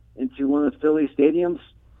colors into one of the Philly stadiums,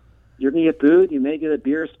 you're going to get booed. You may get a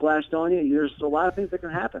beer splashed on you. There's a lot of things that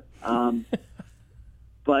can happen.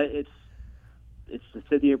 But it's the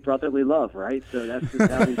city of brotherly love, right? So that's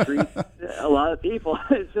just how we treat a lot of people.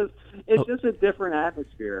 It's just a different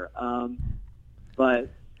atmosphere. But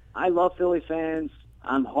I love Philly fans.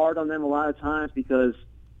 I'm hard on them a lot of times because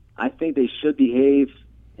I think they should behave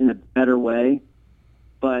in a better way.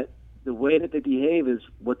 But the way that they behave is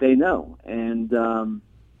what they know. And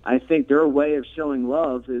I think their way of showing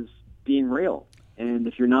love is being real. And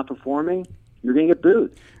if you're not performing, you're going to get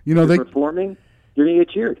booed. If you're performing, you're going to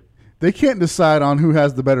get cheered. They can't decide on who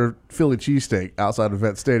has the better Philly cheesesteak outside of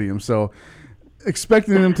Vet Stadium. So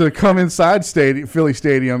expecting them to come inside Philly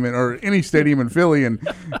Stadium or any stadium in Philly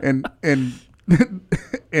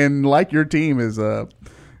and like your team is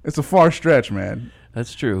it's a far stretch, man.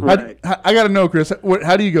 That's true. Right. I got to know, Chris.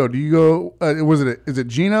 How do you go? Do you go? Is it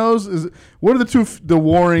Geno's? What are the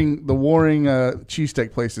warring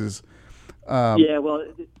cheesesteak places? Well,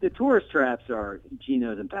 the tourist traps are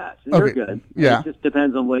Geno's and Pat's. They're good. Yeah. It just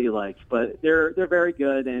depends on what you like, but they're very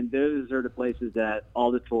good, and those are the places that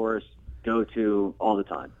all the tourists go to all the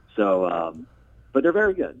time. So, but they're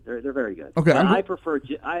very good. They're very good. Okay, I prefer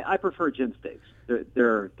Jim Steaks.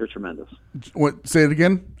 They're tremendous. What? Say it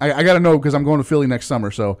again. I got to know because I'm going to Philly next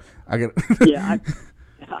summer, so I get. Yeah,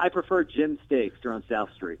 I prefer Jim Steaks. They're on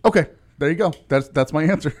South Street. Okay. There you go. That's my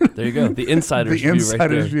answer. There you go. The insider's view right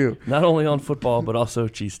there. View. Not only on football, but also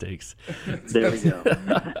cheesesteaks. There we go.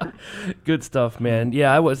 Good stuff, man.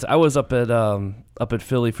 Yeah, I was up at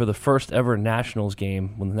Philly for the first ever Nationals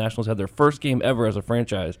game when the Nationals had their first game ever as a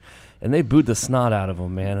franchise, and they booed the snot out of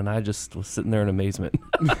them, man. And I just was sitting there in amazement.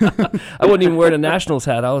 I wasn't even wearing a Nationals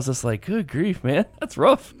hat. I was just like, good grief, man. That's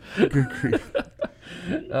rough. Good grief.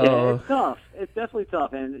 Yeah, it's tough. It's definitely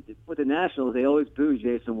tough. And with the Nationals, they always boo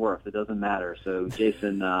Jason Worth. It doesn't matter. So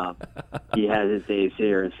Jason, he had his days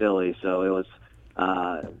here in Philly. So it was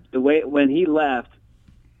the way when he left,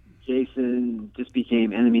 Jason just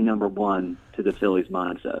became enemy number one to the Phillies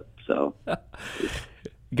mindset. So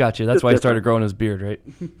gotcha. That's why he started growing his beard, right?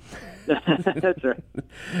 That's right.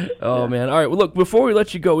 Oh, man. All right. Well, look, before we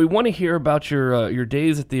let you go, we want to hear about your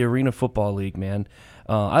days at the Arena Football League, man.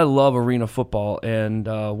 I love arena football, and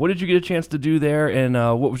what did you get a chance to do there, and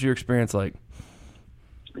what was your experience like?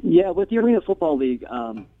 Yeah, with the Arena Football League,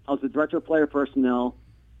 I was the director of player personnel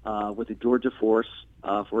with the Georgia Force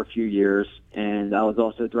for a few years, and I was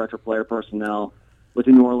also director of player personnel with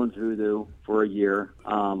the New Orleans Voodoo for a year.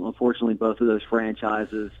 Unfortunately, both of those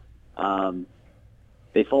franchises,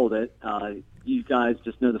 they folded. You guys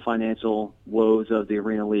just know the financial woes of the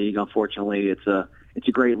Arena League. Unfortunately, it's a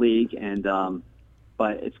great league, and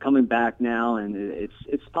but it's coming back now, and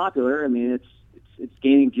it's popular. I mean, it's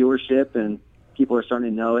gaining viewership, and people are starting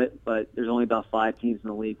to know it. But there's only about 5 teams in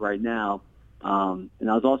the league right now. And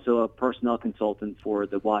I was also a personnel consultant for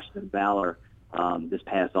the Washington Valor this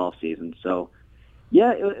past off season. So,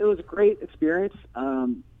 yeah, it was a great experience.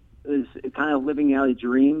 It was kind of living out a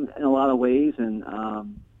dream in a lot of ways, and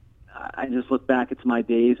I just look back at my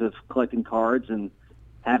days of collecting cards and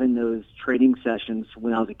having those trading sessions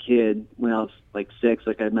when I was a kid. When I was like 6,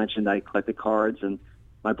 like I mentioned, I collected cards, and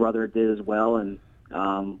my brother did as well. And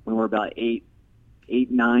when we were about 8,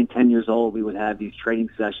 9, 10 years old, we would have these trading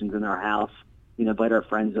sessions in our house, invite our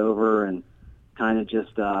friends over and kind of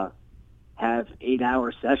just have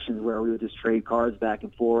 8-hour sessions where we would just trade cards back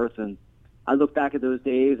and forth. And I look back at those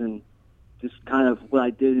days and just kind of what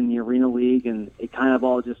I did in the Arena League, and it kind of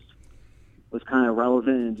all just was kind of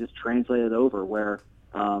relevant and just translated over where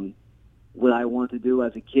what I wanted to do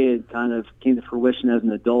as a kid kind of came to fruition as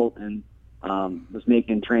an adult, and was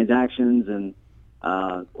making transactions and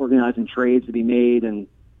organizing trades to be made, and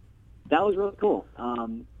that was really cool.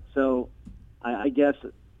 So I guess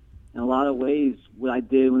in a lot of ways, what I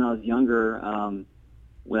did when I was younger,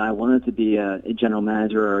 when I wanted to be a general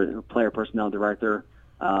manager or a player personnel director,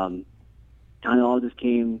 kind of all just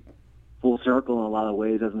came full circle in a lot of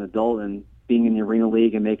ways as an adult, and being in the Arena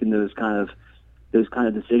League and making those kind of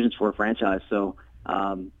decisions for a franchise. So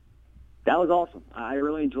that was awesome. I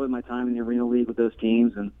really enjoyed my time in the Arena League with those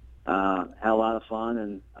teams, and had a lot of fun.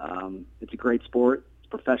 And it's a great sport. It's a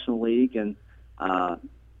professional league, and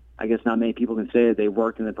I guess not many people can say that they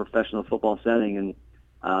worked in a professional football setting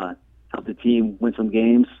and helped the team win some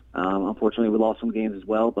games. Unfortunately, we lost some games as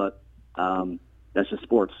well, but that's just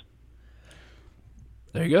sports.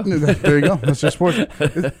 There you go. There you go. That's just sports.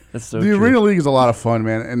 That's so The true. Arena League is a lot of fun,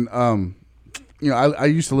 man. And I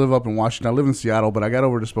used to live up in Washington. I live in Seattle, but I got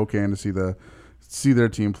over to Spokane to see their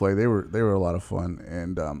team play. They were a lot of fun,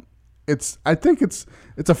 and I think it's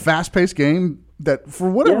a fast paced game that for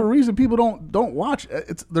whatever reason people don't watch.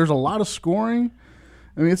 There's a lot of scoring.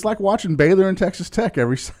 I mean, it's like watching Baylor and Texas Tech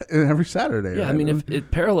every Saturday. Yeah, right? I mean, if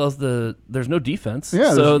it parallels there's no defense.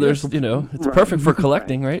 Yeah, so there's it's perfect for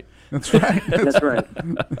collecting, right? That's right. That's right.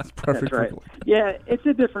 That's perfect. That's right. Yeah, it's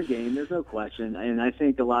a different game. There's no question. And I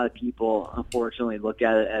think a lot of people, unfortunately, look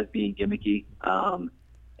at it as being gimmicky.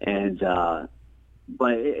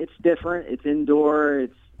 But it's different. It's indoor.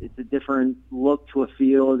 It's a different look to a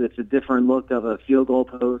field. It's a different look of a field goal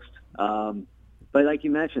post. But like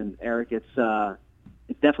you mentioned, Eric, it's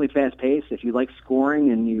definitely fast paced. If you like scoring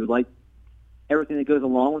and you like everything that goes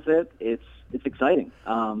along with it, it's exciting.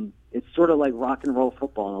 It's sort of like rock and roll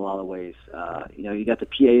football in a lot of ways. You got the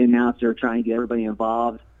PA announcer trying to get everybody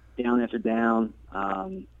involved, down after down.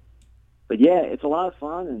 But yeah, it's a lot of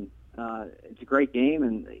fun, and it's a great game.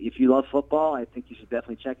 And if you love football, I think you should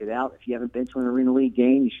definitely check it out. If you haven't been to an Arena League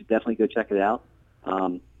game, you should definitely go check it out.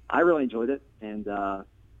 I really enjoyed it, and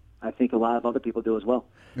I think a lot of other people do as well.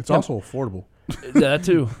 It's also affordable. That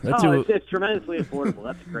too. It's tremendously affordable.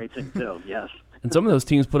 That's a great thing too. Yes. And some of those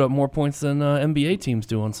teams put up more points than NBA teams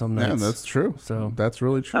do on some nights. Yeah, that's true. So that's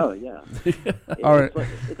really true. Oh yeah. All right.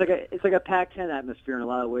 It's like a Pac-10 atmosphere in a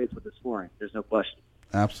lot of ways with the scoring. There's no question.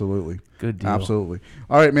 Absolutely. Good deal. Absolutely.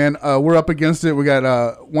 All right, man. We're up against it. We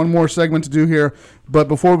got one more segment to do here. But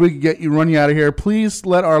before we run you out of here, please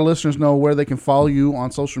let our listeners know where they can follow you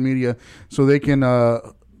on social media so they can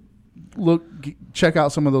check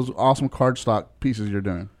out some of those awesome cardstock pieces you're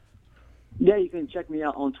doing. Yeah, you can check me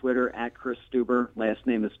out on Twitter at Chris Stuber. Last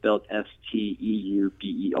name is spelled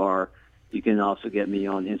Steuber. You can also get me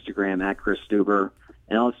on Instagram at Chris Stuber.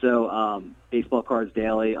 And also Baseball Cards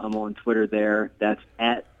Daily. I'm on Twitter there. That's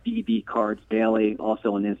at BB Cards Daily.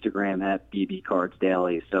 Also on Instagram at BB Cards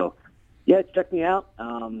Daily. So, yeah, check me out.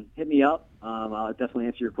 Hit me up. I'll definitely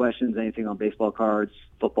answer your questions, anything on baseball cards,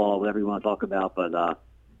 football, whatever you want to talk about. But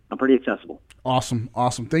I'm pretty accessible. Awesome.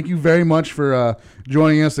 Thank you very much for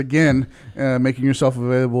joining us again, making yourself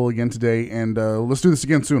available again today. And let's do this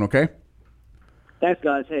again soon, okay? Thanks,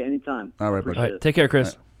 guys. Hey, anytime. All right, buddy. All right, take care,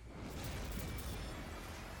 Chris.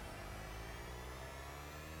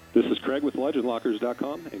 This is Craig with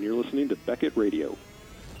LegendLockers.com, and you're listening to Beckett Radio.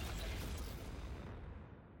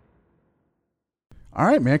 All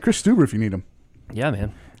right, man. Chris Stuber, if you need him. Yeah,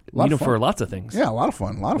 man. Lot Need of them fun. for lots of things. Yeah, a lot of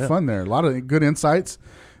fun. A lot of fun there. A lot of good insights.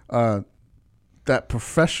 That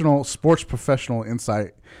sports professional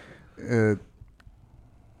insight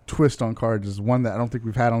twist on cards is one that I don't think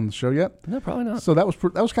we've had on the show yet. No, probably not. So that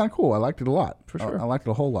was kind of cool. I liked it a lot. For sure. I liked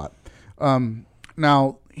it a whole lot.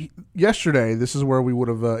 Now, yesterday, this is where we would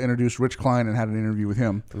have introduced Rich Klein and had an interview with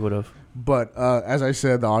him. We would have. But as I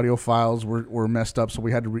said, the audio files were messed up, so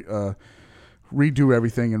we had to redo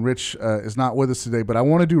everything. And Rich is not with us today, but I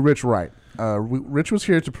want to do Rich right. Rich was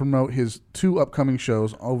here to promote his 2 upcoming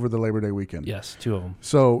shows over the Labor Day weekend. Yes, 2 of them.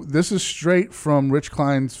 So this is straight from Rich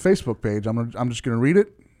Klein's Facebook page. I'm just going to read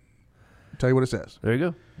it. Tell you what it says. There you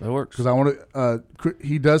go. That works. Because I want to.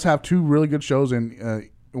 He does have 2 really good shows, and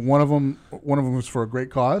one of them is for a great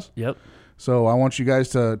cause. Yep. So I want you guys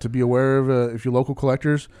to be aware of if you're local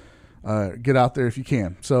collectors, get out there if you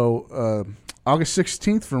can. So August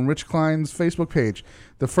 16th from Rich Klein's Facebook page,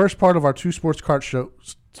 the first part of our 2 sport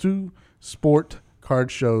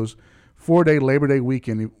card shows 4-day Labor Day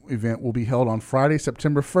weekend event will be held on Friday,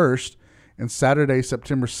 September 1st and Saturday,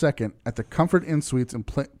 September 2nd at the Comfort Inn Suites in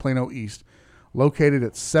Plano East, located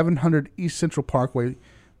at 700 East Central Parkway,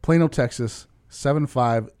 Plano, Texas,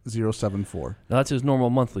 75074. Now, that's his normal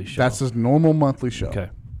monthly show. That's his normal monthly show. Okay.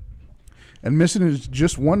 Admission is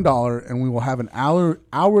just $1, and we will have an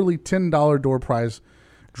hourly $10 door prize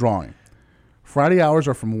drawing. Friday hours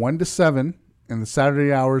are from 1 to 7, and the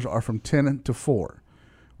Saturday hours are from 10 to 4.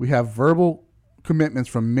 We have verbal commitments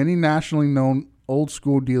from many nationally known old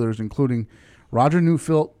school dealers, including Roger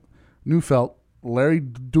Neufeld, Neufeld, Larry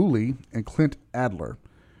Dooley, and Clint Adler.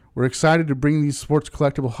 We're excited to bring these sports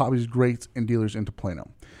collectible hobbies greats and dealers into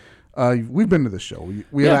Plano. We've been to this show.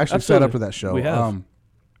 We have actually set up for that show. We have.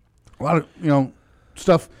 A lot of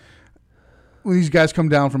stuff. When these guys come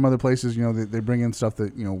down from other places, they bring in stuff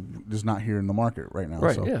that is not here in the market right now.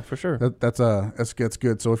 Right. So Yeah, for sure. That's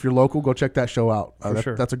good. So if you're local, go check that show out.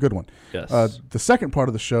 Sure. That's a good one. Yes. The second part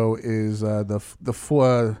of the show is the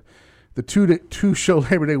two show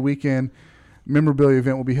Labor Day weekend memorabilia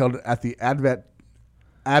event will be held at the Adat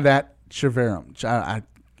Cheverum. I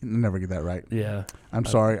never get that right. Yeah. I'm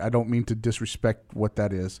sorry. I don't mean to disrespect what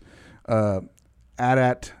that is.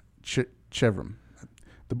 Adat Cheverum.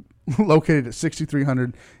 Located at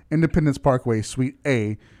 6300 Independence Parkway, Suite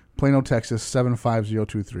A, Plano, Texas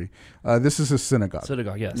 75023. This is his synagogue.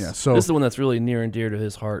 Yes. Yeah. So this is the one that's really near and dear to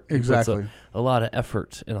his heart. He puts exactly. a lot of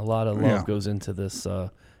effort and a lot of love goes into this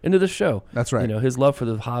show. That's right. His love for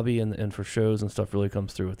the hobby and for shows and stuff really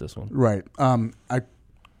comes through with this one. Right. I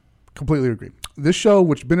completely agree. This show,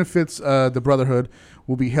 which benefits the Brotherhood,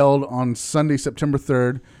 will be held on Sunday, September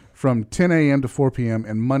 3rd from 10 a.m. to 4 p.m.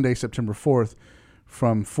 and Monday, September 4th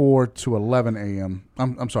from 4 to 11 a.m.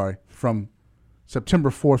 I'm sorry, from September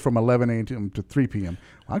 4th from 11 a.m. to 3 p.m.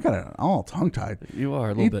 I got it all tongue-tied. You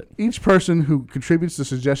are a little bit. Each person who contributes the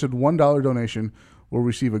suggested $1 donation will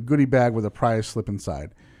receive a goodie bag with a prize slip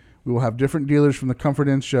inside. We will have different dealers from the Comfort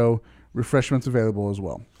Inn show, refreshments available as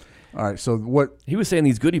well. All right, so what he was saying,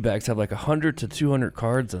 these goodie bags have like 100 to 200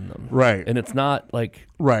 cards in them, right? And it's not like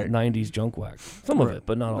 90s junk wax. Some of it,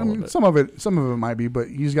 but not all of it. Some of it might be, but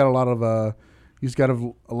he's got a lot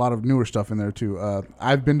of newer stuff in there too.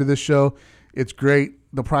 I've been to this show; it's great.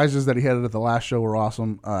 The prizes that he had at the last show were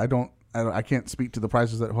awesome. I can't speak to the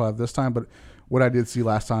prizes that he'll have this time, but what I did see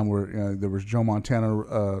last time were there was Joe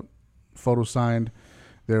Montana photo signed,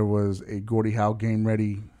 there was a Gordie Howe game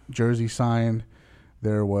ready jersey signed.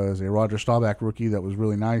 There was a Roger Staubach rookie that was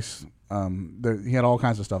really nice. He had all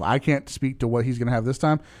kinds of stuff. I can't speak to what he's going to have this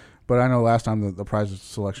time, but I know last time the prize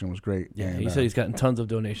selection was great. Yeah, and, he said he's gotten tons of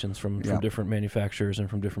donations from different manufacturers and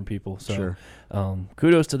from different people. So sure.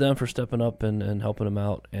 Kudos to them for stepping up and helping him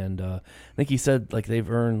out. And I think he said like they've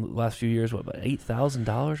earned the last few years, about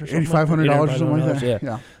 $8,000 or something? $8,500 or something like that.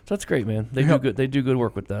 Yeah. So that's great, man. They do good. They do good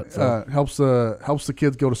work with that. So. Helps the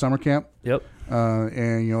kids go to summer camp. Yep.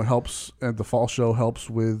 And helps at the fall show, helps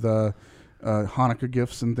with Hanukkah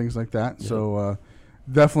gifts and things like that. Yep. So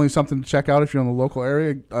definitely something to check out if you're in the local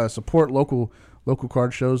area. Support local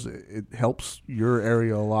card shows. It helps your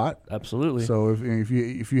area a lot. Absolutely. So if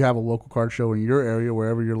you have a local card show in your area,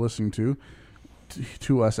 wherever you're listening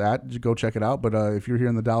to us at, go check it out. But if you're here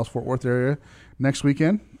in the Dallas-Fort Worth area next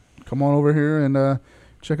weekend, come on over here and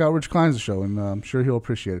check out Rich Klein's show, and I'm sure he'll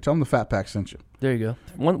appreciate it. Tell him the Fat Pack sent you. There you go.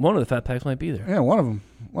 One of the Fat Packs might be there. Yeah, one of them.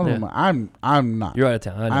 One of them. I'm not. You're out of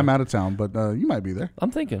town. I know. I'm out of town, but you might be there. I'm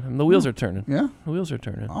thinking. The wheels are turning. Yeah? The wheels are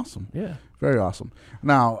turning. Awesome. Yeah. Very awesome.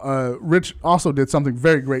 Now, Rich also did something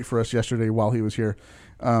very great for us yesterday while he was here.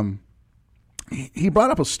 He brought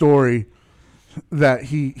up a story that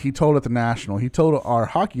he told at the National. He told our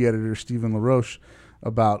hockey editor, Stephen LaRoche,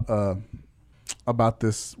 about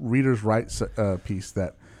this Reader's Rights piece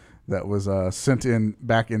that was sent in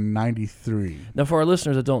back in '93. Now, for our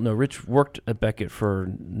listeners that don't know, Rich worked at Beckett for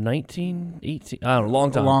 1918. I don't know,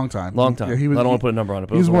 long time. Long time. Yeah, I don't want to put a number on it.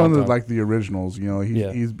 But he's one of the the originals.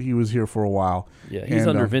 He was here for a while. Yeah, he's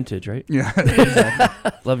under vintage, right? Yeah,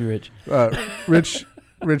 exactly. Love you, Rich.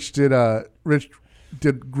 Rich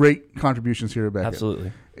did great contributions here at Beckett.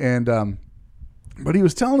 Absolutely. And but he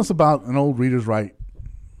was telling us about an old Reader's Right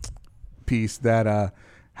piece that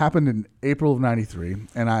happened in April of '93,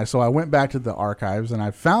 and I went back to the archives and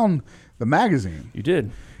I found the magazine. You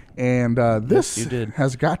did, and this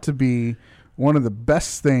has got to be one of the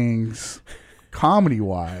best things,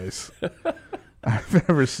 comedy-wise, I've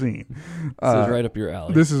ever seen. This is right up your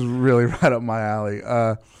alley. This is really right up my alley.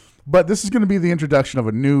 But this is going to be the introduction of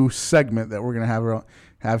a new segment that we're going to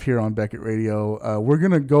have here on Beckett Radio. We're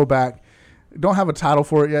going to go back. Don't have a title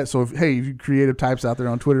for it yet, so if you creative types out there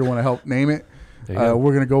on Twitter want to help name it, we're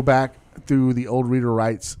going to go back through the old Reader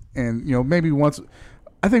Rights, and maybe once.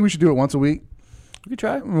 I think we should do it once a week. We could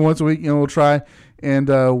try once a week. We'll try, and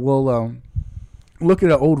we'll look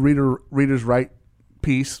at an old Reader's Right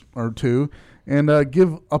piece or two, and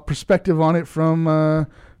give a perspective on it from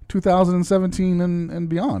 2017 and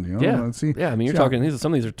beyond. Yeah, and see. Yeah, I mean, you're talking.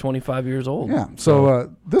 Some of these are 25 years old. Yeah.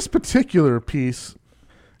 So this particular piece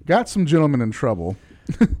got some gentlemen in trouble.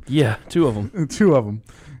 Yeah, two of them. Two of them.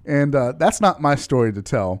 And that's not my story to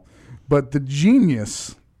tell. But the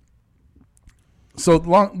genius. So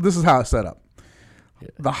this is how it's set up. Yeah.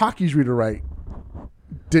 The Hockey's Reader Right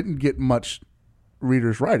didn't get much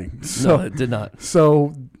readers writing. So, No, it did not.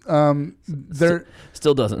 So there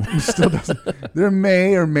Still doesn't. still doesn't. There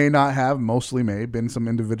may or may not have, mostly may, been some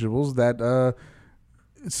individuals that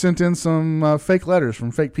sent in some fake letters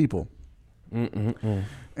from fake people.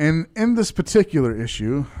 And in this particular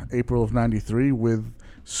issue, April of '93, with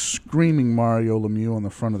screaming Mario Lemieux on the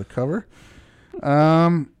front of the cover,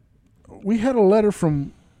 we had a letter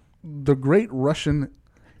from the great Russian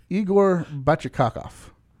Igor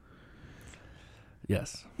Bachikakov.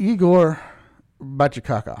 Yes. Igor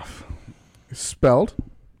Bachikakov, spelled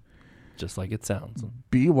Just like it sounds.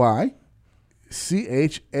 Bycharkokav.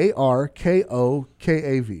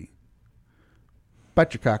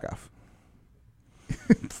 Bachikakov.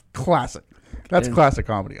 It's classic. That's classic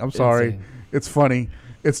comedy. I'm sorry. Insane. It's funny.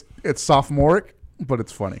 It's sophomoric, but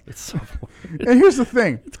it's funny. It's so. And here's the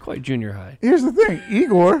thing. It's quite junior high. Here's the thing.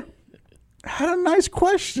 Igor had a nice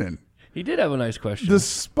question. He did have a nice question.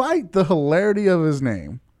 Despite the hilarity of his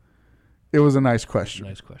name, it was a nice question.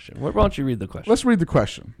 Nice question. Why don't you read the question? Let's read the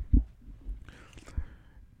question.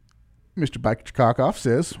 Mr. Bachikakov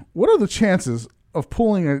says, what are the chances of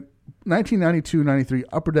pulling a 1992-93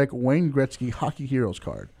 Upper Deck Wayne Gretzky Hockey Heroes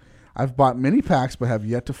card? I've bought many packs but have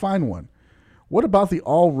yet to find one. What about the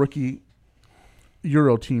all-rookie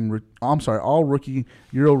Euro team? All-rookie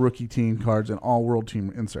Euro rookie team cards and all-world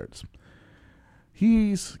team inserts.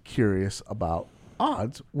 He's curious about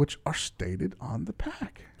odds, which are stated on the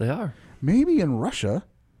pack. They are. Maybe in Russia,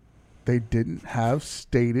 they didn't have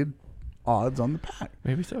stated odds on the pack.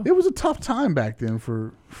 Maybe so. It was a tough time back then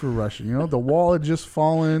for Russia. You know, the wall had just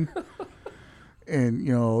fallen,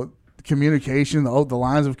 and communication, the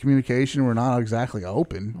lines of communication were not exactly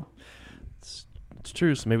open. It's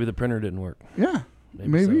true. So maybe the printer didn't work. Yeah,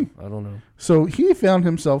 maybe. So. I don't know. So he found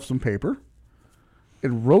himself some paper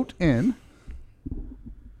and wrote in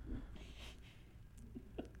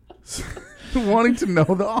wanting to know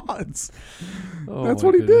the odds. Oh, That's my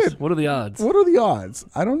what he goodness. did. What are the odds? What are the odds?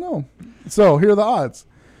 I don't know. So here are the odds.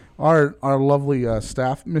 Our lovely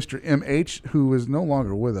staff, Mr. MH, who is no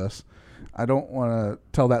longer with us. I don't want to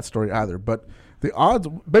tell that story either. But the odds,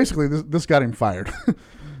 basically, this got him fired.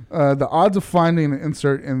 The odds of finding an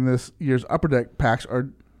insert in this year's Upper Deck packs are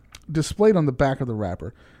displayed on the back of the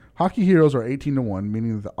wrapper. Hockey Heroes are 18-1,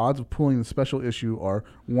 meaning that the odds of pulling the special issue are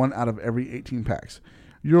 1 out of every 18 packs.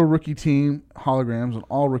 Euro Rookie Team holograms and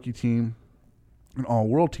All Rookie Team and All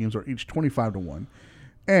World teams are each 25-1.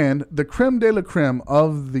 And the creme de la creme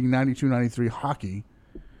of the 92-93 hockey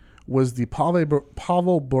was the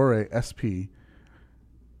Pavel Bure SP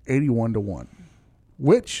 81-1,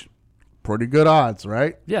 which pretty good odds,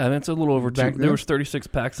 right? Yeah, I mean, it's a little over Back two. then? There was 36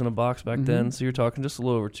 packs in a box back then, so you're talking just a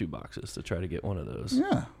little over 2 boxes to try to get one of those.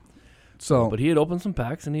 Yeah. So, But he had opened some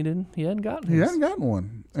packs and he hadn't gotten his. he hadn't gotten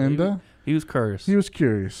one, and He was curious. he was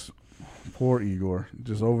curious. Poor Igor,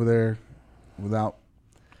 just over there without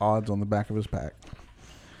odds on the back of his pack.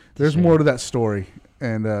 There's more to that story,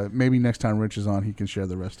 and maybe next time Rich is on, he can share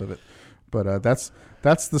the rest of it. But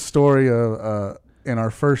that's the story of in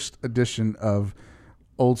our first edition of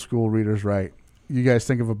Old School Readers Right. You guys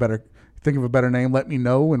think of a better name, let me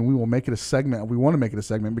know, and we will make it a segment. We want to make it a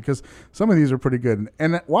segment because some of these are pretty good.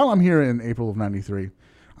 And while I'm here in April of '93,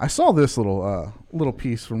 I saw this little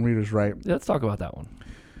piece from Readers Right. Yeah, let's talk about that one.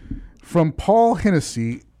 From Paul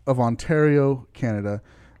Hennessy of Ontario, Canada.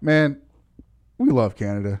 Man, we love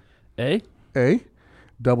Canada. Eh?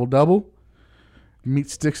 Double, meat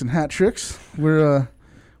sticks and hat tricks.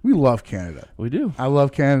 We love Canada. We do. I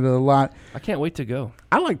love Canada a lot. I can't wait to go.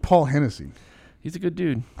 I like Paul Hennessy. He's a good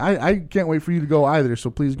dude. I can't wait for you to go either, so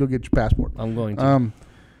please go get your passport. I'm going to.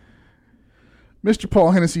 Mr. Paul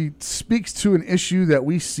Hennessy speaks to an issue that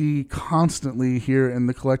we see constantly here in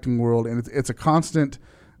the collecting world, and it's a constant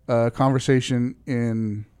conversation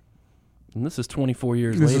in... And this is 24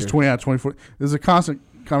 years This later. is 24. This is a constant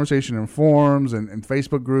conversation in forums and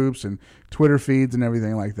Facebook groups and Twitter feeds and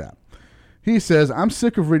everything like that. He says, I'm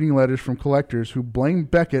sick of reading letters from collectors who blame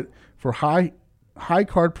Beckett for high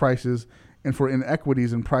card prices and for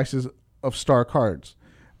inequities in prices of star cards.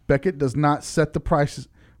 Beckett does not set the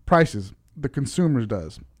prices. The consumer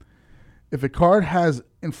does. If a card has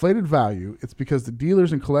inflated value, it's because the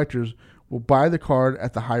dealers and collectors will buy the card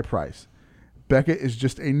at the high price. Beckett is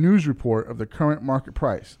just a news report of the current market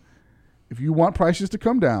price. If you want prices to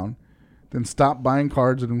come down, then stop buying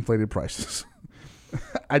cards at inflated prices.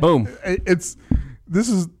 Boom. This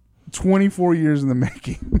is 24 years in the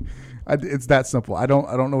making. It's that simple. I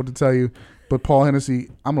don't know what to tell you, but Paul Hennessy,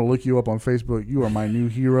 I'm gonna look you up on Facebook. You are my new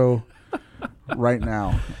hero right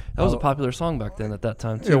now. That was a popular song back then at that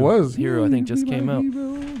time, too. It was. Hero, I think, just came out.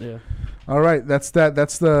 Hero. Yeah. All right, that's that.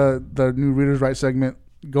 That's the new Readers Right segment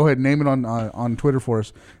go ahead and name it on Twitter for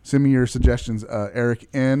us. Send me your suggestions,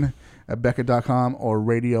 ericn@beckett.com or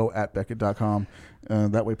radio@beckett.com.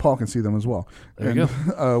 That way Paul can see them as well. There you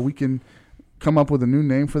go. We can come up with a new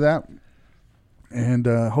name for that and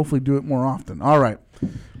hopefully do it more often. All right,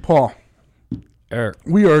 Paul. Eric.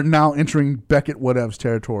 We are now entering Beckett Whatevs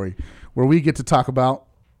territory where we get to talk about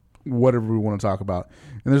whatever we want to talk about.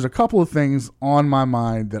 And there's a couple of things on my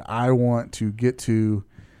mind that I want to get to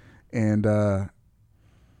and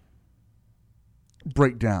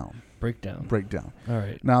break down. All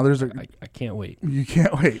right. Now there's I can't wait. You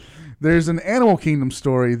can't wait. There's an Animal Kingdom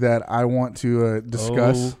story that I want to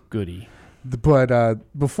discuss. Oh, goody. But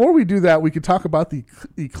before we do that, we could talk about the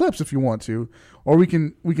eclipse if you want to, or we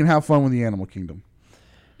can have fun with the Animal Kingdom.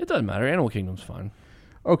 It doesn't matter. Animal Kingdom's fine.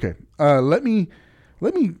 Okay. Let me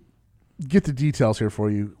get the details here for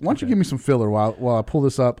you. Why don't you give me some filler while I pull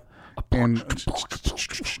this up? And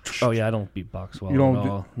Oh yeah, I don't beatbox well You don't at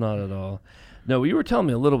all. Not at all. No, you were telling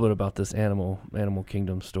me a little bit about this Animal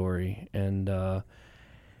Kingdom story, and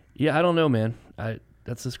yeah, I don't know, man.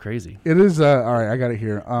 That's just crazy. it is all right. I got it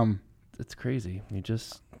here. It's crazy.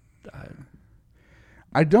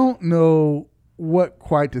 I don't know what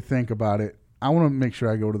quite to think about it. I want to make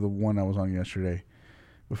sure I go to the one I was on yesterday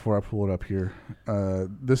before I pull it up here.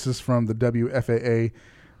 This is from the WFAA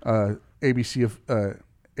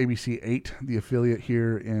ABC 8, the affiliate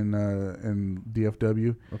here in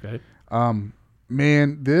DFW. Okay.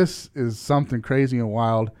 Man, this is something crazy and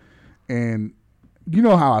wild, and you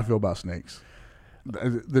know how I feel about snakes.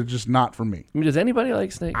 They're just not for me. I mean, does anybody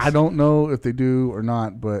like snakes? I don't know if they do or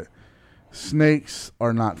not, but snakes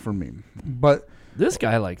are not for me. But This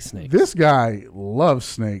guy likes snakes. this guy loves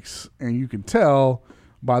snakes, and you can tell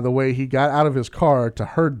by the way he got out of his car to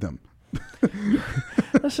herd them.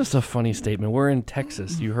 That's just a funny statement. We're in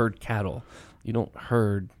Texas. You herd cattle. You don't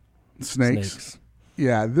herd snakes.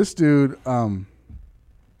 Yeah, this dude, man,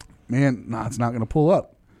 it's not going to pull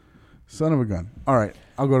up. Son of a gun. All right,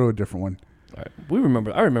 I'll go to a different one. All right.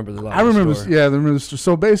 I remember the last I remember, story. yeah, the minister.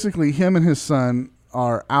 So basically, him and his son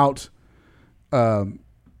are out. Okay,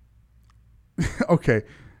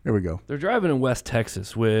 here we go. They're driving in West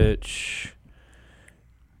Texas, which,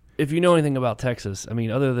 if you know anything about Texas, I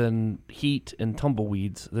mean, other than heat and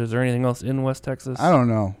tumbleweeds, is there anything else in West Texas? I don't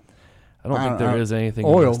know. I don't think there is anything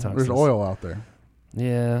in Oil. West Texas. There's oil out there.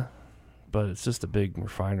 Yeah, but it's just a big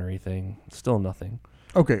refinery thing. Still nothing.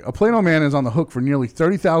 Okay, a Plano man is on the hook for nearly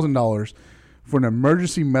 $30,000 for an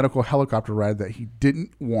emergency medical helicopter ride that he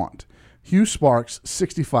didn't want. Hugh Sparks,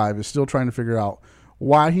 65, is still trying to figure out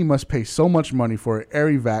why he must pay so much money for an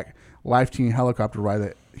Air-Evac Life Team helicopter ride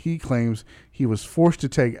that he claims he was forced to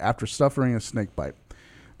take after suffering a snake bite.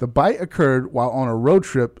 The bite occurred while on a road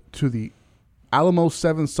trip to the Alamo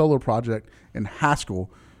 7 Solar Project in Haskell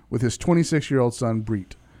with his 26-year-old son,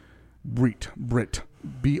 Britt,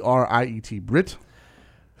 B-R-I-E-T, Britt.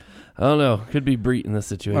 I don't know. Could be Breet in this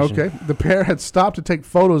situation. Okay. The pair had stopped to take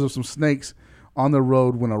photos of some snakes on the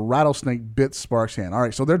road when a rattlesnake bit Sparks' hand. All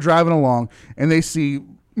right, so they're driving along, and they see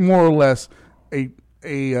more or less a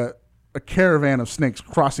caravan of snakes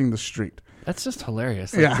crossing the street. That's just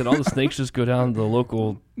hilarious. Like, Yeah. Did all the snakes just go down the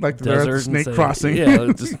local Like they're at the desert snake and say, crossing.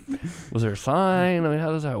 Yeah. Was there a sign? I mean,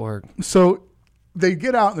 how does that work? So they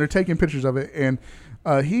get out, and they're taking pictures of it, and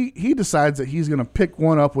he decides that he's going to pick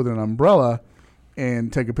one up with an umbrella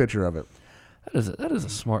and take a picture of it. That is a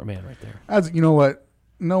smart man right there. As you know what?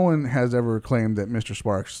 No one has ever claimed that Mr.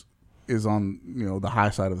 Sparks is on the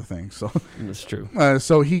high side of the thing. So That's true.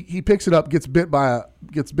 so he picks it up, gets bit by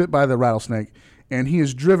the rattlesnake, and he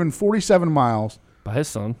is driven 47 miles By his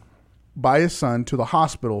son. by his son to the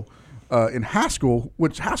hospital in Haskell,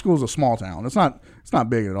 which Haskell is a small town. It's not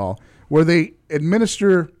big at all, where they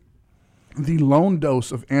administer the lone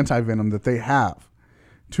dose of antivenom that they have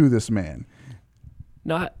to this man.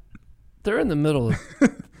 Not. They're in the middle of.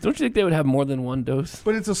 Don't you think they would have more than one dose?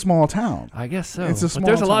 But it's a small town. I guess so. It's a But small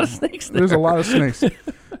there's a lot of town. snakes there. There's a lot of snakes.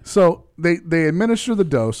 So they administer the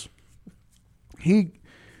dose. He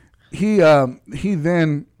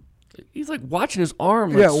then He's like watching his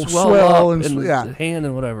arm swell swell up and and yeah. his hand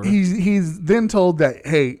and whatever. he's then told that,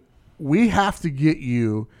 hey, we have to get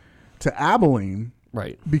you to Abilene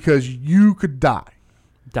Right. because you could die.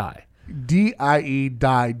 Die. D-I-E,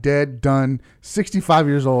 die, dead, done, 65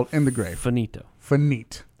 years old, in the grave. Finito.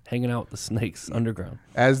 Finite. Hanging out with the snakes underground.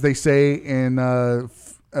 As they say in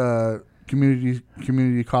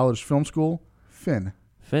community college film school, Finn.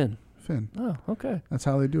 Finn. Finn. Oh, okay. That's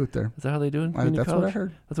how they do it there. Is that how they do it? in That's community what I college?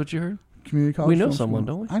 heard. That's what you heard? Community college. We know film someone,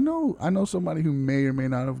 school. don't we? I know somebody who may or may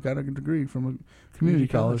not have got a degree from a community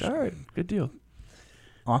college. All right. Good deal.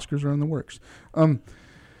 Oscars are in the works.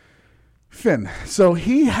 Finn. So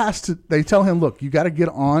he has to. They tell him, "Look, you got to get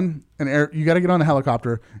on You got to get on a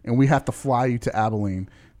helicopter, and we have to fly you to Abilene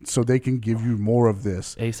so they can give you more of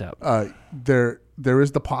this ASAP." There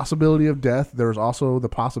is the possibility of death. There is also the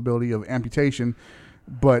possibility of amputation,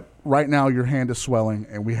 but right now your hand is swelling,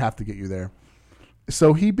 and we have to get you there.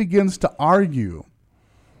 So he begins to argue.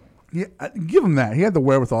 Yeah, give him that. He had the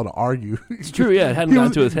wherewithal to argue. It's true. Yeah, it hadn't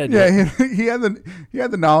gone to his head yet. Yeah, he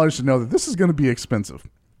had the knowledge to know that this is going to be expensive.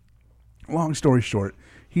 Long story short,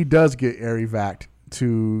 he does get air evac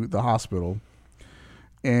to the hospital,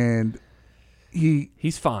 and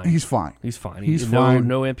he's fine. He's fine. He's fine. He's fine.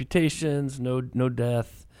 No amputations. No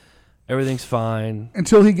death. Everything's fine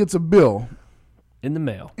until he gets a bill in the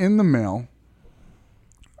mail.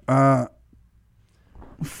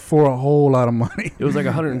 For a whole lot of money. It was like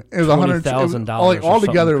 $120,000.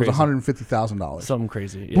 Altogether, it was $150,000. Something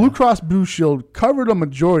crazy. Yeah. Blue Cross Blue Shield covered a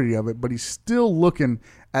majority of it, but he's still looking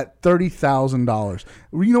at $30,000.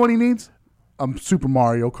 You know what he needs? Super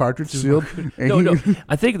Mario cartridge sealed. No.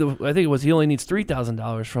 I think it was he only needs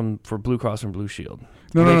 $3,000 for Blue Cross and Blue Shield.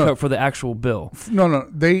 No. For the actual bill. No.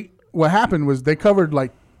 What happened was they covered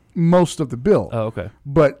like most of the bill. Oh, okay.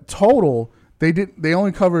 But total, they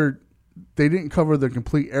didn't cover the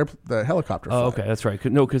complete the helicopter flight. Oh, okay, that's right.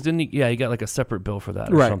 No, because he got like a separate bill for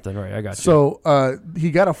that or something, right? I got you. So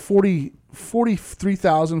he got a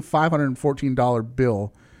 $43,514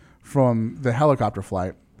 bill from the helicopter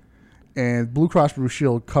flight, and Blue Cross Blue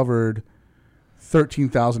Shield covered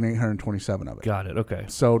 $13,827 of it. Got it. Okay.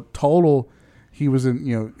 So total, he was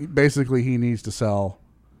in. Basically, he needs to sell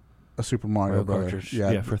a Super Mario Brothers.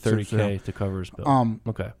 For $30,000 to cover his bill.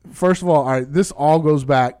 Okay. First of all right, this all goes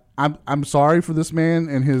back. I'm sorry for this man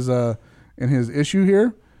and his issue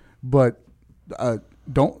here, but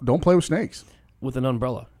don't play with snakes with an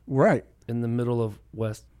umbrella. Right in the middle of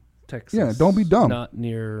West Texas. Yeah, don't be dumb. Not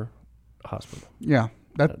near a hospital. Yeah,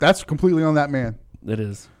 that's completely on that man. It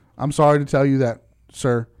is. I'm sorry to tell you that,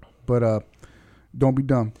 sir, but don't be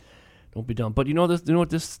dumb. Don't be dumb. But you know what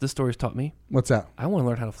this story's taught me? What's that? I want to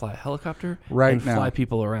learn how to fly a helicopter and fly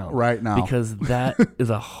people around. Right now. Because that is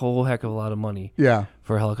a whole heck of a lot of money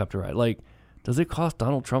for a helicopter ride. Like, does it cost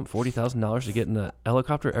Donald Trump $40,000 to get in a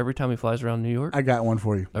helicopter every time he flies around New York? I got one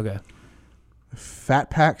for you. Okay. Fat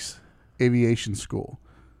Packs Aviation School.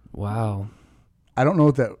 Wow. I don't know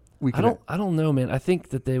what that we could. I don't know, man. I think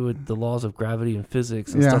that they would the laws of gravity and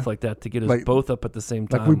physics and stuff like that to get us both up at the same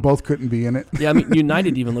time. Like we both couldn't be in it. Yeah, I mean,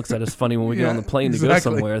 United even looks at us funny when we get on the plane to go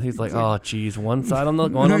somewhere. He's like, "Oh, geez, one on the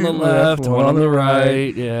left, one on the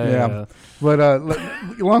right." Yeah. But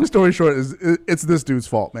long story short, it's this dude's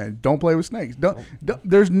fault, man. Don't play with snakes.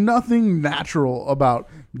 There's nothing natural about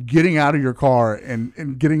getting out of your car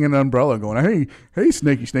and getting an umbrella and going, "Hey,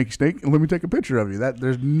 snaky, snake, and let me take a picture of you."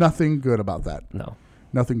 There's nothing good about that. No.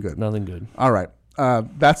 Nothing good. Nothing good. All right.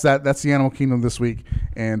 That's that. That's the Animal Kingdom this week.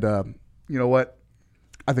 And you know what?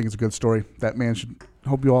 I think it's a good story. That man should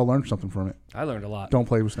hope you all learned something from it. I learned a lot. Don't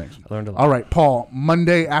play with snakes. I learned a lot. All right, Paul,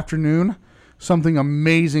 Monday afternoon, something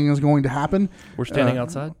amazing is going to happen. We're standing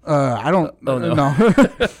outside? I don't no.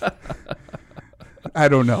 I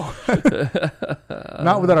don't know.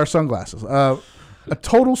 Not without our sunglasses. A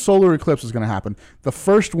total solar eclipse is going to happen. The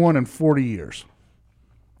first one in 40 years.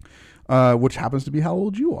 Which happens to be how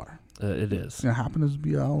old you are. It is. It happens to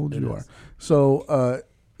be how old you are. So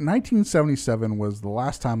 1977 was the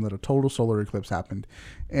last time that a total solar eclipse happened.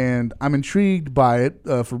 And I'm intrigued by it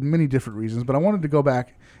for many different reasons. But I wanted to go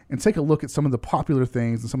back and take a look at some of the popular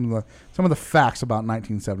things and some of the facts about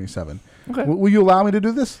 1977. Okay. Will you allow me to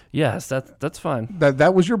do this? Yes, that's fine.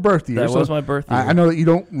 That was your birth year. That was my birth year. I know that you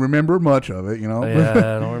don't remember much of it, you know. Yeah,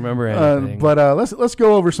 I don't remember anything. But let's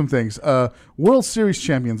go over some things. World Series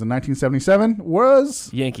champions in 1977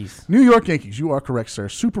 was Yankees. New York Yankees. You are correct, sir.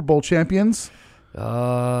 Super Bowl champions. It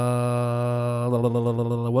wasn't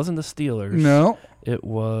the Steelers. No. It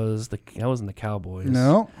was that wasn't the Cowboys.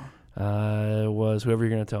 No. It was whoever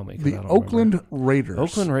you're going to tell me. The Oakland Raiders.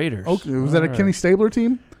 Oakland Raiders. Was that a Kenny Stabler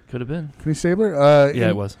team? Could have been. Kenny Stabler? Yeah,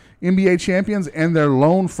 it was. NBA champions and their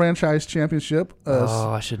lone franchise championship.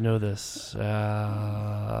 I should know this.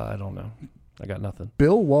 I don't know. I got nothing.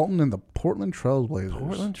 Bill Walton and the Portland Trailblazers.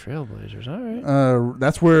 Portland Trailblazers. All right.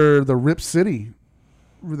 That's where the Rip City.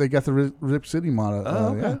 They got the Rip City motto.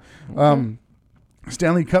 Okay. Yeah.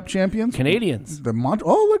 Stanley Cup champions. Canadians.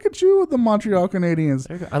 Look at you with the Montreal Canadiens.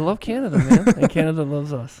 There you go. I love Canada, man. And Canada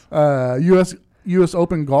loves us. U.S.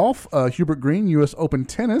 Open golf. Hubert Green. U.S. Open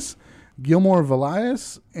tennis. Gilmore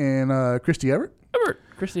Velias and Christy Everett.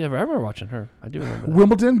 Christy Everett. I remember watching her. I do remember that.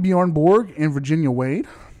 Wimbledon. Bjorn Borg and Virginia Wade.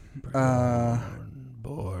 Borg.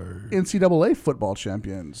 NCAA football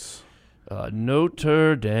champions.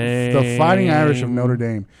 Notre Dame. The Fighting Irish of Notre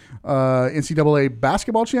Dame. NCAA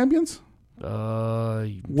basketball champions,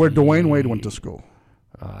 where Dwayne Wade went to school.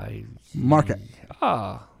 Marquette.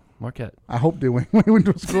 Marquette. I hope Dwayne Wade went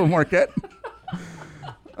to school at Marquette.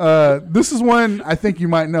 This is one I think you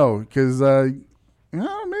might know because,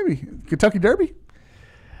 maybe Kentucky Derby.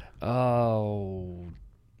 Oh,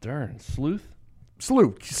 darn. Sleuth?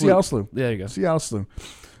 Slew. Seattle Slew. There you go. Seattle Slew.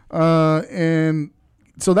 And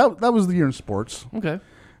so that was the year in sports. Okay.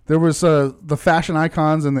 There was the fashion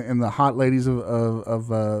icons and the hot ladies of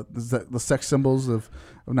the sex symbols of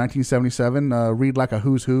 1977. Read like a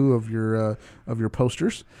who's who of your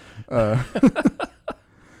posters.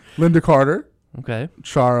 Linda Carter. Okay.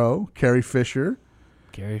 Charo. Carrie Fisher.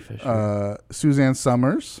 Suzanne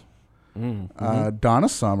Summers. Donna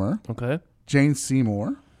Summer. Okay. Jane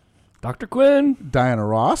Seymour. Dr. Quinn. Diana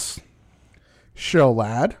Ross. Cheryl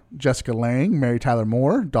Ladd. Jessica Lange. Mary Tyler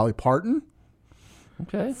Moore. Dolly Parton.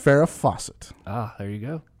 Okay. Farrah Fawcett. There you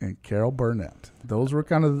go. And Carol Burnett. Those were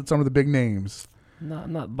kind of some of the big names.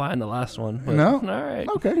 I'm not buying the last one. But No? All right.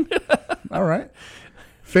 Okay. All right.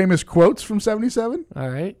 Famous quotes from 77? All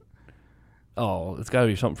right. Oh, it's got to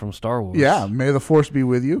be something from Star Wars. Yeah. May the Force be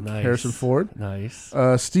with you. Nice. Harrison Ford. Nice.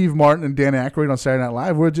 Steve Martin and Dan Aykroyd on Saturday Night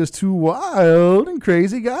Live. We're just two wild and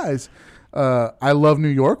crazy guys. I Love New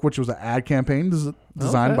York, which was an ad campaign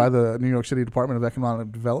designed by the New York City Department of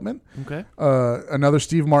Economic Development. Okay. Another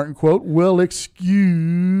Steve Martin quote, "Well,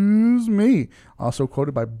 excuse me." Also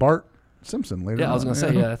quoted by Bart Simpson later on. Yeah, I was going to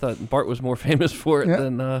say, I thought Bart was more famous for it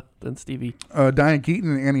than Stevie. Diane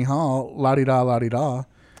Keaton and Annie Hall, la-di-da, la-di-da.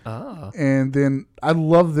 Ah. And then I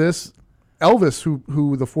love this. Elvis,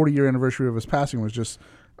 who the 40-year anniversary of his passing was just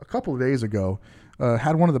a couple of days ago,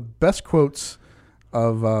 had one of the best quotes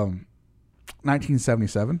of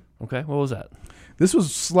 1977. Okay, what was that? This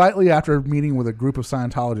was slightly after meeting with a group of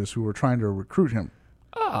Scientologists who were trying to recruit him.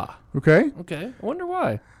 Okay? Okay. I wonder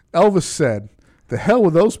why. Elvis said, "The hell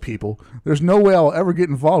with those people. There's no way I'll ever get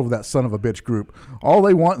involved with that son of a bitch group. All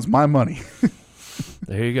they want is my money."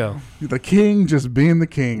 There you go. The king just being the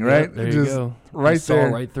king, right? Yep, there you just go. Right You saw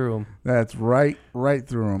there. right through him. That's right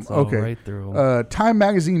through him. Saw Okay. right through him. Time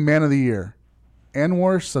Magazine Man of the Year,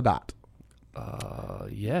 Anwar Sadat.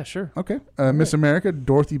 Yeah, sure. Okay. Miss America,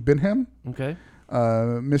 Dorothy Bingham. Okay.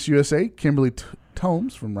 Miss USA, Kimberly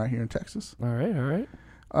Tomes from right here in Texas. All right.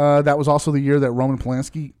 That was also the year that Roman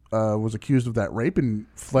Polanski was accused of that rape and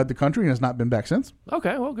fled the country and has not been back since.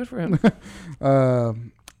 Okay, well, good for him.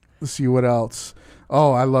 Let's see what else.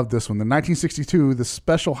 Oh, I love this one. In 1962, the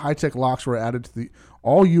special high-tech locks were added to the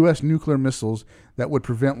all U.S. nuclear missiles that would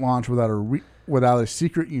prevent launch without a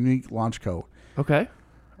secret, unique launch code. Okay.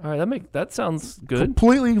 All right, that sounds good.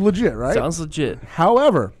 Completely legit, right? Sounds legit.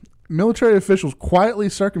 However, military officials quietly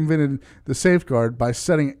circumvented the safeguard by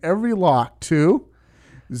setting every lock to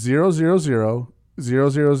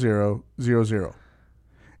 0000000,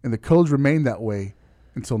 and the codes remained that way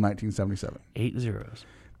until 1977. 8 zeros.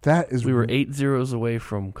 That is We were 8 zeros away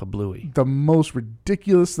from kablooey. the most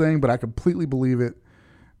ridiculous thing, but I completely believe it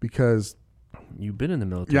because You've been in the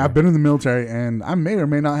military. I've been in the military and I may or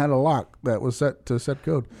may not had a lock that was set to set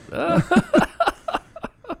code.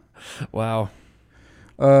 Wow.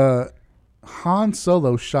 Han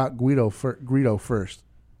Solo shot Greedo first.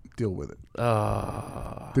 Deal with it.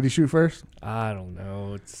 Did he shoot first? I don't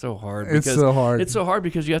know. It's so hard. It's so hard. It's so hard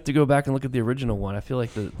because you have to go back and look at the original one. I feel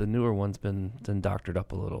like the newer one's been doctored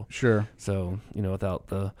up a little. Sure. So, without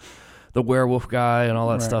the werewolf guy and all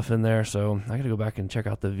that Right. stuff in there. So I got to go back and check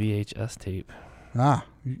out the VHS tape.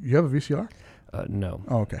 You have a VCR? No.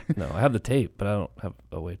 Oh, okay. No, I have the tape, but I don't have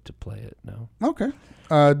a way to play it. No. Okay.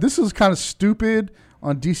 This is kind of stupid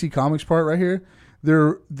on DC Comics' part right here.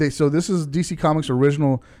 So this is DC Comics'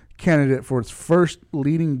 original candidate for its first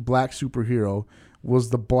leading black superhero was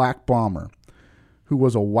the Black Bomber, who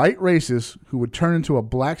was a white racist who would turn into a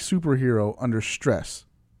black superhero under stress.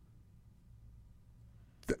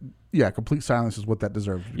 Complete silence is what that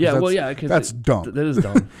deserves. Yeah, that's dumb. That is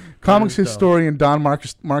dumb. Comics That is historian Don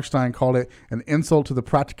Markstein called it an insult to the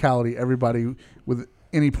practicality everybody with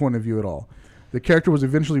any point of view at all. The character was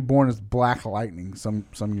eventually born as Black Lightning some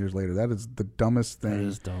years later. That is the dumbest thing. That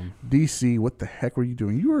is dumb. DC, what the heck were you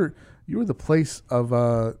doing? You were the place of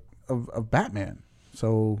Batman.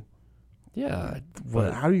 So Yeah.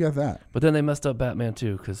 how do you got that? But then they messed up Batman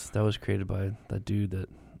too because that was created by that dude that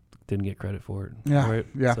didn't get credit for it. Yeah, Right?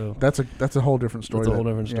 yeah. So That's a whole different story. That's a whole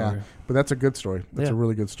different story. Yeah, but that's a good story. That's a Yeah.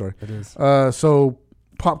 really good story. it is. So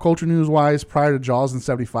pop culture news wise, prior to Jaws in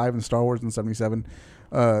 75 and Star Wars in 77,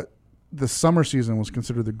 the summer season was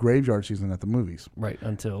considered the graveyard season at the movies Right.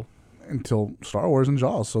 Until. until Star Wars and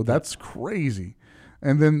Jaws. So that's crazy.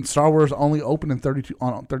 And then Star Wars only opened in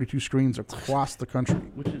 32 screens across the country.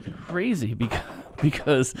 Which is crazy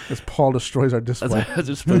because As Paul destroys our display. which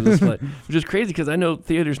is crazy because I know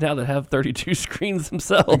theaters now that have 32 screens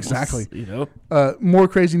themselves. Exactly. You know. More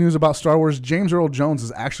crazy news about Star Wars. James Earl Jones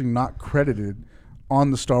is actually not credited on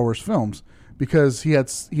the Star Wars films because he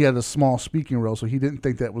had a small speaking role, so he didn't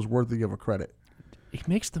think that was worthy of a credit. It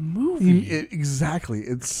makes the movie. Exactly.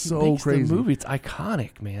 It's so makes crazy. The movie. It's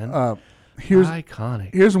iconic, man.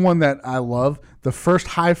 Iconic. Here's one that I love. The first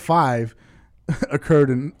high five occurred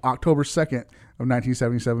in October 2nd of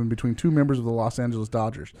 1977 between two members of the Los Angeles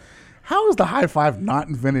Dodgers. How is the high five not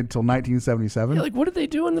invented till 1977? Yeah, like, what did they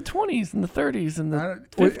do in the 20s and the 30s and the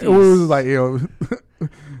 50s? It was like,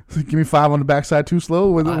 give me five on the backside too slow.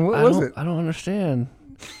 What was it? I don't understand.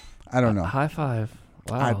 I don't know. High five.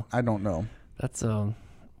 Wow. I don't know. That's we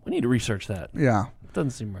need to research that. Yeah. It doesn't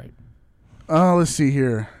seem right. Let's see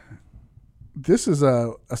here. This is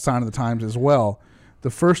a sign of the times as well. The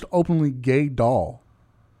first openly gay doll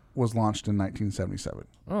was launched in 1977.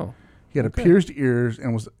 Oh. He had pierced ears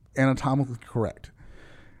and was anatomically correct.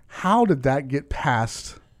 How did that get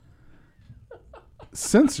past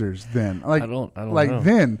censors then? Like, I don't know.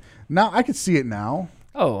 Then. Now I could see it now.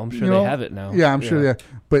 Oh, I'm sure they have it now. Yeah, I'm sure they have.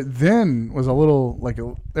 But then was a little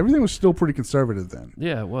everything was still pretty conservative then.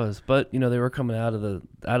 Yeah, it was. But they were coming out of the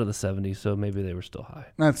 70s, so maybe they were still high.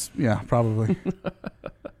 That's probably.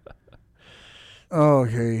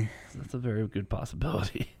 Okay. That's a very good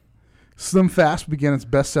possibility. Slim Fast began its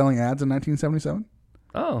best-selling ads in 1977.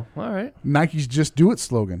 Oh, all right. Nike's "Just Do It"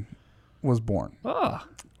 slogan was born. Oh,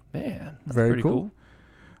 man. That's very pretty cool.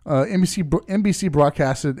 NBC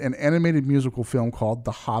broadcasted an animated musical film called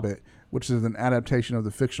The Hobbit, which is an adaptation of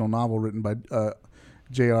the fictional novel written by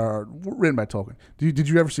Tolkien. Did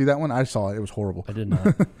you ever see that one? I saw it. It was horrible. I did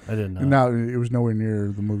not. And now it was nowhere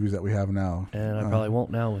near the movies that we have now. And I probably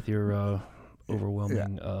won't now with your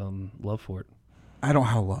overwhelming love for it. I don't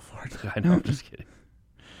have love for it. I know. I'm just kidding.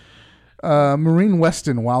 Maureen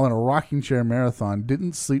Weston, while in a rocking chair marathon,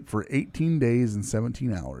 didn't sleep for 18 days and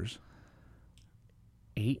 17 hours.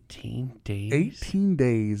 18 days? 18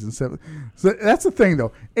 days and 7. So that's the thing,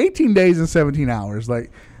 though. 18 days and 17 hours.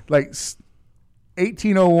 Like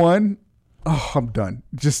 1801. Oh, I'm done.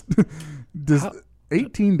 Just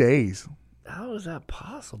 18 days. How is that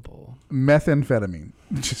possible? Methamphetamine.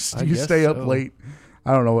 Just you stay up late.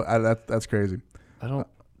 I don't know. That's crazy.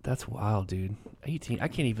 That's wild, dude. 18. I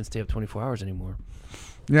can't even stay up 24 hours anymore.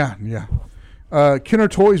 Yeah. Kenner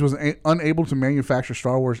Toys was unable to manufacture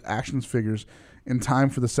Star Wars action figures in time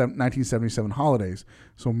for the 1977 holidays,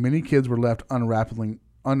 so many kids were left unwrapping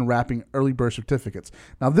early birth certificates.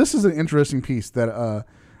 Now, this is an interesting piece that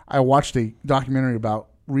I watched a documentary about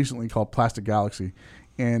recently called Plastic Galaxy,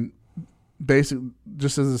 and basically,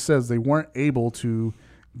 just as it says, they weren't able to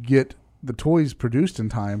get the toys produced in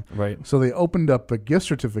time, right? So they opened up a gift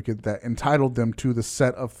certificate that entitled them to the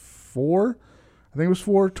set of 4. I think it was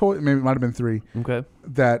 4 toys. Maybe it might have been 3. Okay,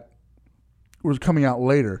 that was coming out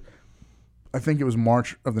later. I think it was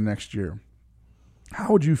March of the next year.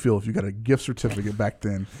 How would you feel if you got a gift certificate back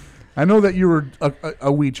then? I know that you were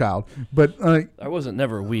a wee child, but I wasn't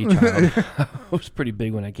never a wee child. I was pretty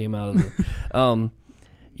big when I came out of the.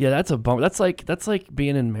 Yeah, that's a bummer. That's like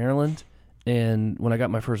being in Maryland, and when I got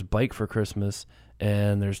my first bike for Christmas,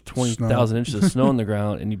 and there's 20,000 inches of snow on the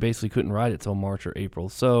ground, and you basically couldn't ride it till March or April.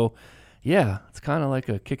 So, yeah, it's kind of like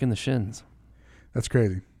a kick in the shins. That's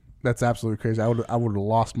crazy. That's absolutely crazy. I would have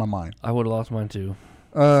lost my mind. I would have lost mine too.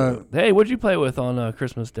 Hey, what'd you play with on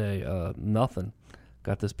Christmas Day? Nothing.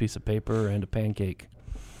 Got this piece of paper and a pancake.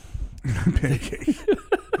 Pancake.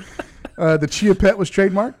 The Chia Pet was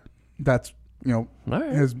trademarked. That's right.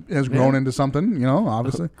 has grown into something.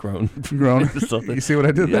 Obviously grown into something. You see what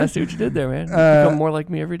I did there? I see what you did there, man. You become more like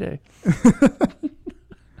me every day.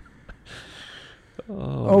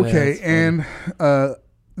 Okay, and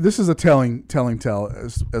this is a telling tale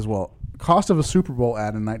as well. Cost of a Super Bowl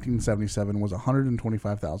ad in 1977 was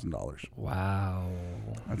 $125,000. Wow,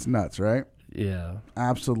 that's nuts, right? Yeah,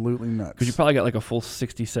 absolutely nuts. Because you probably got like a full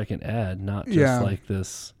 60-second ad, not just like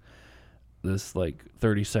this like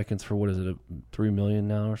 30 seconds for what is it, $3 million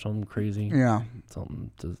now or something crazy? Yeah,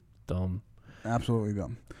 something just dumb. Absolutely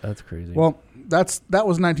dumb. That's crazy. Well, that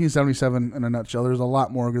was 1977 in a nutshell. There's a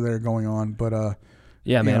lot more there going on, but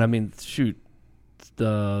yeah, man. I mean, shoot,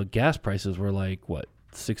 the gas prices were like what,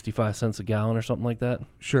 65 cents a gallon or something like that.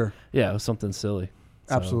 Sure. Yeah, it was something silly.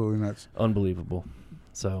 So, absolutely nuts. Unbelievable.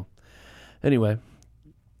 So, anyway,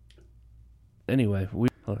 we.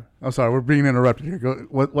 I'm sorry, we're being interrupted here. Go.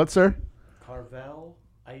 What, sir? Carvel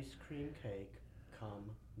ice cream cake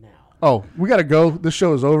come Oh, we got to go. This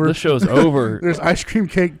show is over. The show's over. There's ice cream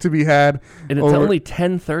cake to be had. And it's only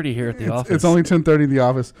 10:30 here at the office. It's only 10:30 in the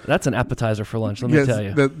office. That's an appetizer for lunch, let me tell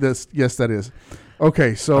you. Yes, that is.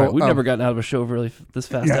 Okay, so... All right, we've never gotten out of a show really this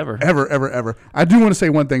fast ever. Ever. I do want to say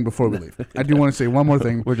one thing before we leave. I do want to say one more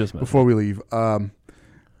thing before we leave.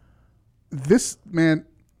 This, man,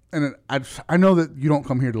 and I know that you don't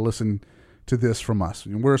come here to listen to this from us.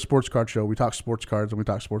 We're a sports card show. We talk sports cards and we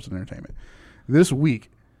talk sports and entertainment. This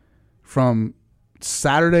week, from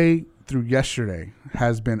Saturday through yesterday,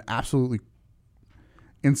 has been absolutely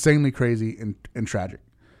insanely crazy and tragic.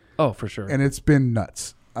 Oh, for sure. And it's been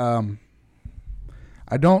nuts. I'm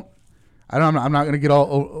not going to get all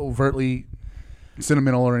overtly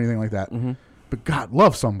sentimental or anything like that. Mm-hmm. But God,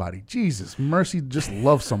 love somebody. Jesus, mercy, just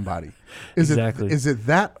love somebody. Is it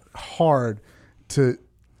that hard to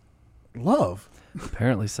love?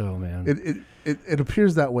 Apparently so, man. It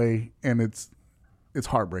appears that way, and it's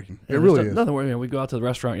heartbreaking. It really is. Nothing worse. We go out to the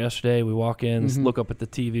restaurant yesterday. We walk in, look up at the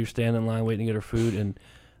TV, stand in line, waiting to get our food, and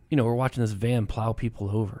we're watching this van plow people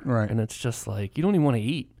over. Right. And it's just like, you don't even want to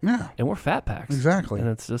eat. Yeah. And we're fat packs. Exactly. And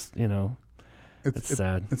it's just, it's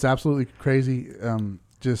sad. It's absolutely crazy.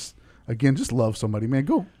 Just love somebody, man.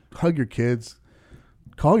 Go hug your kids,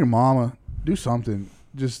 call your mama, do something.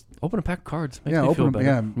 Just open a pack of cards. Makes me feel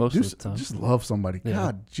better most of the time. Just love somebody. Yeah.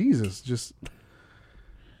 God, Jesus,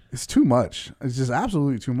 it's too much. It's just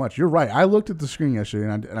absolutely too much. You're right. I looked at the screen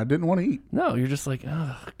yesterday and I didn't want to eat. No, you're just like,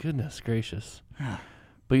 oh, goodness gracious.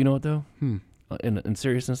 But you know what, though? In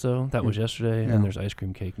seriousness, though, that was yesterday, and there's ice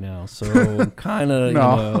cream cake now. So kind of,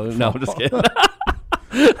 no, I'm just kidding.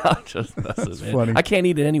 I'm just messing, man. I can't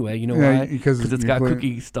eat it anyway. You know why? Because it's got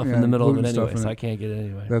cookie stuff in the middle of it anyway, so I can't get it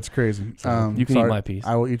anyway. That's crazy. So you can eat my piece.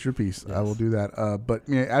 I will eat your piece. Yes. I will do that. But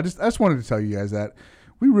I just wanted to tell you guys that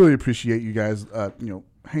we really appreciate you guys,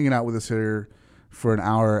 hanging out with us here for an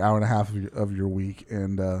hour and a half of your week.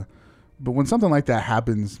 And but when something like that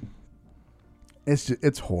happens,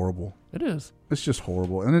 it's horrible. It is. It's just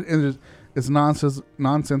horrible, and it's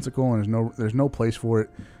nonsensical, and there's no place for it.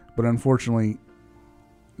 But unfortunately,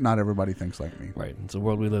 not everybody thinks like me. Right. It's a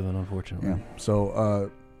world we live in, unfortunately. Yeah.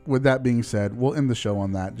 So with that being said, we'll end the show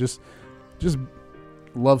on that. Just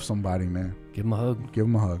love somebody, man. Give them a hug. Give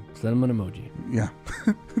them a hug. Send them an emoji. Yeah.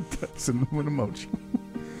 Send them an emoji.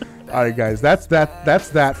 All right, guys. That's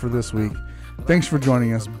that for this week. Thanks for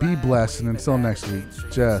joining us. Be blessed, and until next week,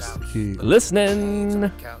 just keep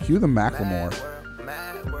listening. Cue the Macklemore.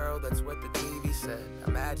 Mad world, that's what the TV said.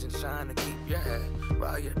 Imagine trying to keep your head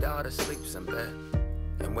while your daughter sleeps in bed.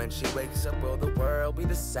 And when she wakes up, will the world be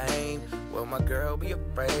the same? Will my girl be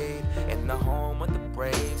afraid? In the home with the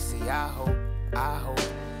brave. See, I hope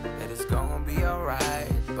that it's gonna be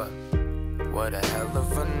alright. But what a hell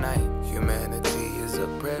of a night. Humanity is a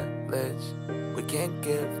privilege. We can't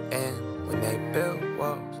give in. When they build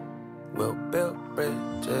walls, we'll build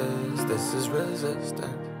bridges. This is resistance.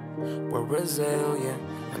 We're resilient.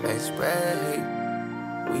 When they spread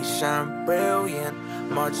hate, we shine brilliant.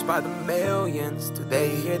 Marched by the millions. Do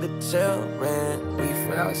they hear the children? We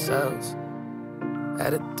free ourselves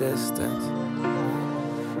at a distance.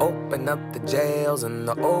 Open up the jails and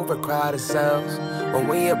the overcrowded cells. When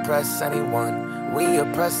we oppress anyone, we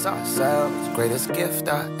oppress ourselves. Greatest gift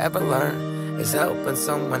I ever learned is helping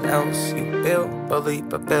someone else. You build, believe,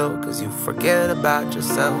 fulfill, cause you forget about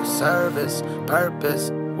yourself. Service,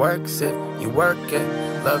 purpose, works if you work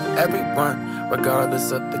it. Love everyone,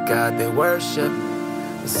 regardless of the God they worship.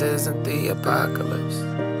 This isn't the apocalypse.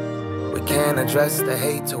 We can't address the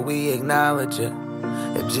hate till we acknowledge it.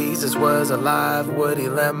 If Jesus was alive, would he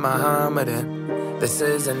let Muhammad in? This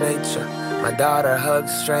isn't nature. My daughter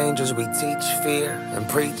hugs strangers. We teach fear and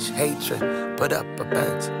preach hatred. Put up a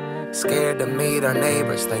fence. Scared to meet our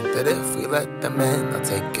neighbors. Think that if we let them in, they'll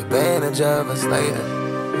take advantage of us later.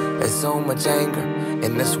 There's so much anger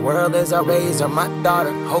in this world as I raise her. My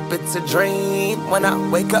daughter, hope it's a dream when I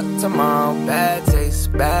wake up tomorrow. Bad taste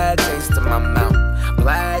in my mouth.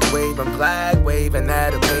 Flag waving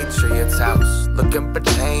at a patriot's house. Looking for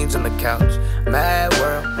change on the couch. Mad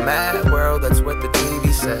world, that's what the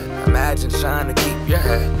TV said. Imagine trying to keep your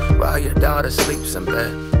head while your daughter sleeps in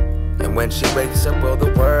bed. And when she wakes up, will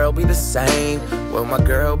the world be the same? Will my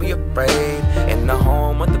girl be afraid? In the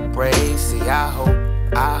home with the brave. See, I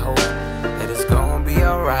hope that it's gonna be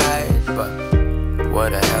alright. But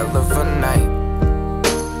what a hell of a night.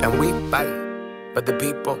 And we fight for the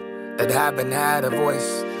people that haven't had a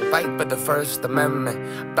voice. Fight for the First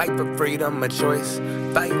Amendment. Fight for freedom of choice.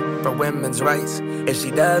 Fight for women's rights. If she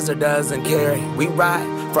does or doesn't care, we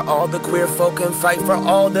ride for all the queer folk and fight for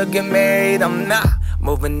all to get married. I'm not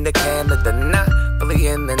moving to Canada, not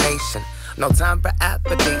fleeing the nation. No time for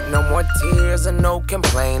apathy, no more tears and no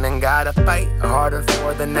complaining. Gotta fight harder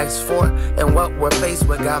for the next 4. And what we're faced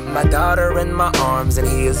with, got my daughter in my arms, and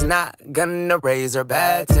he is not gonna raise her.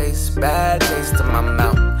 Bad taste in my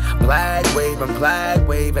mouth. Flag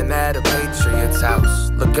waving at a Patriots house.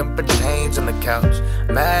 Looking for change on the couch.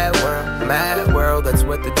 Mad world, that's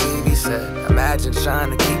what the TV said. Imagine trying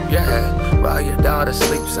to keep your head while your daughter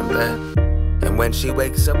sleeps in bed. And when she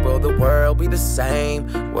wakes up, will the world be the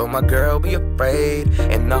same? Will my girl be afraid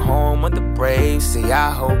in the home of the brave? See,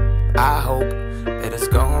 I hope that it's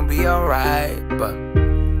gonna be alright. But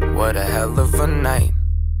what a hell of a night.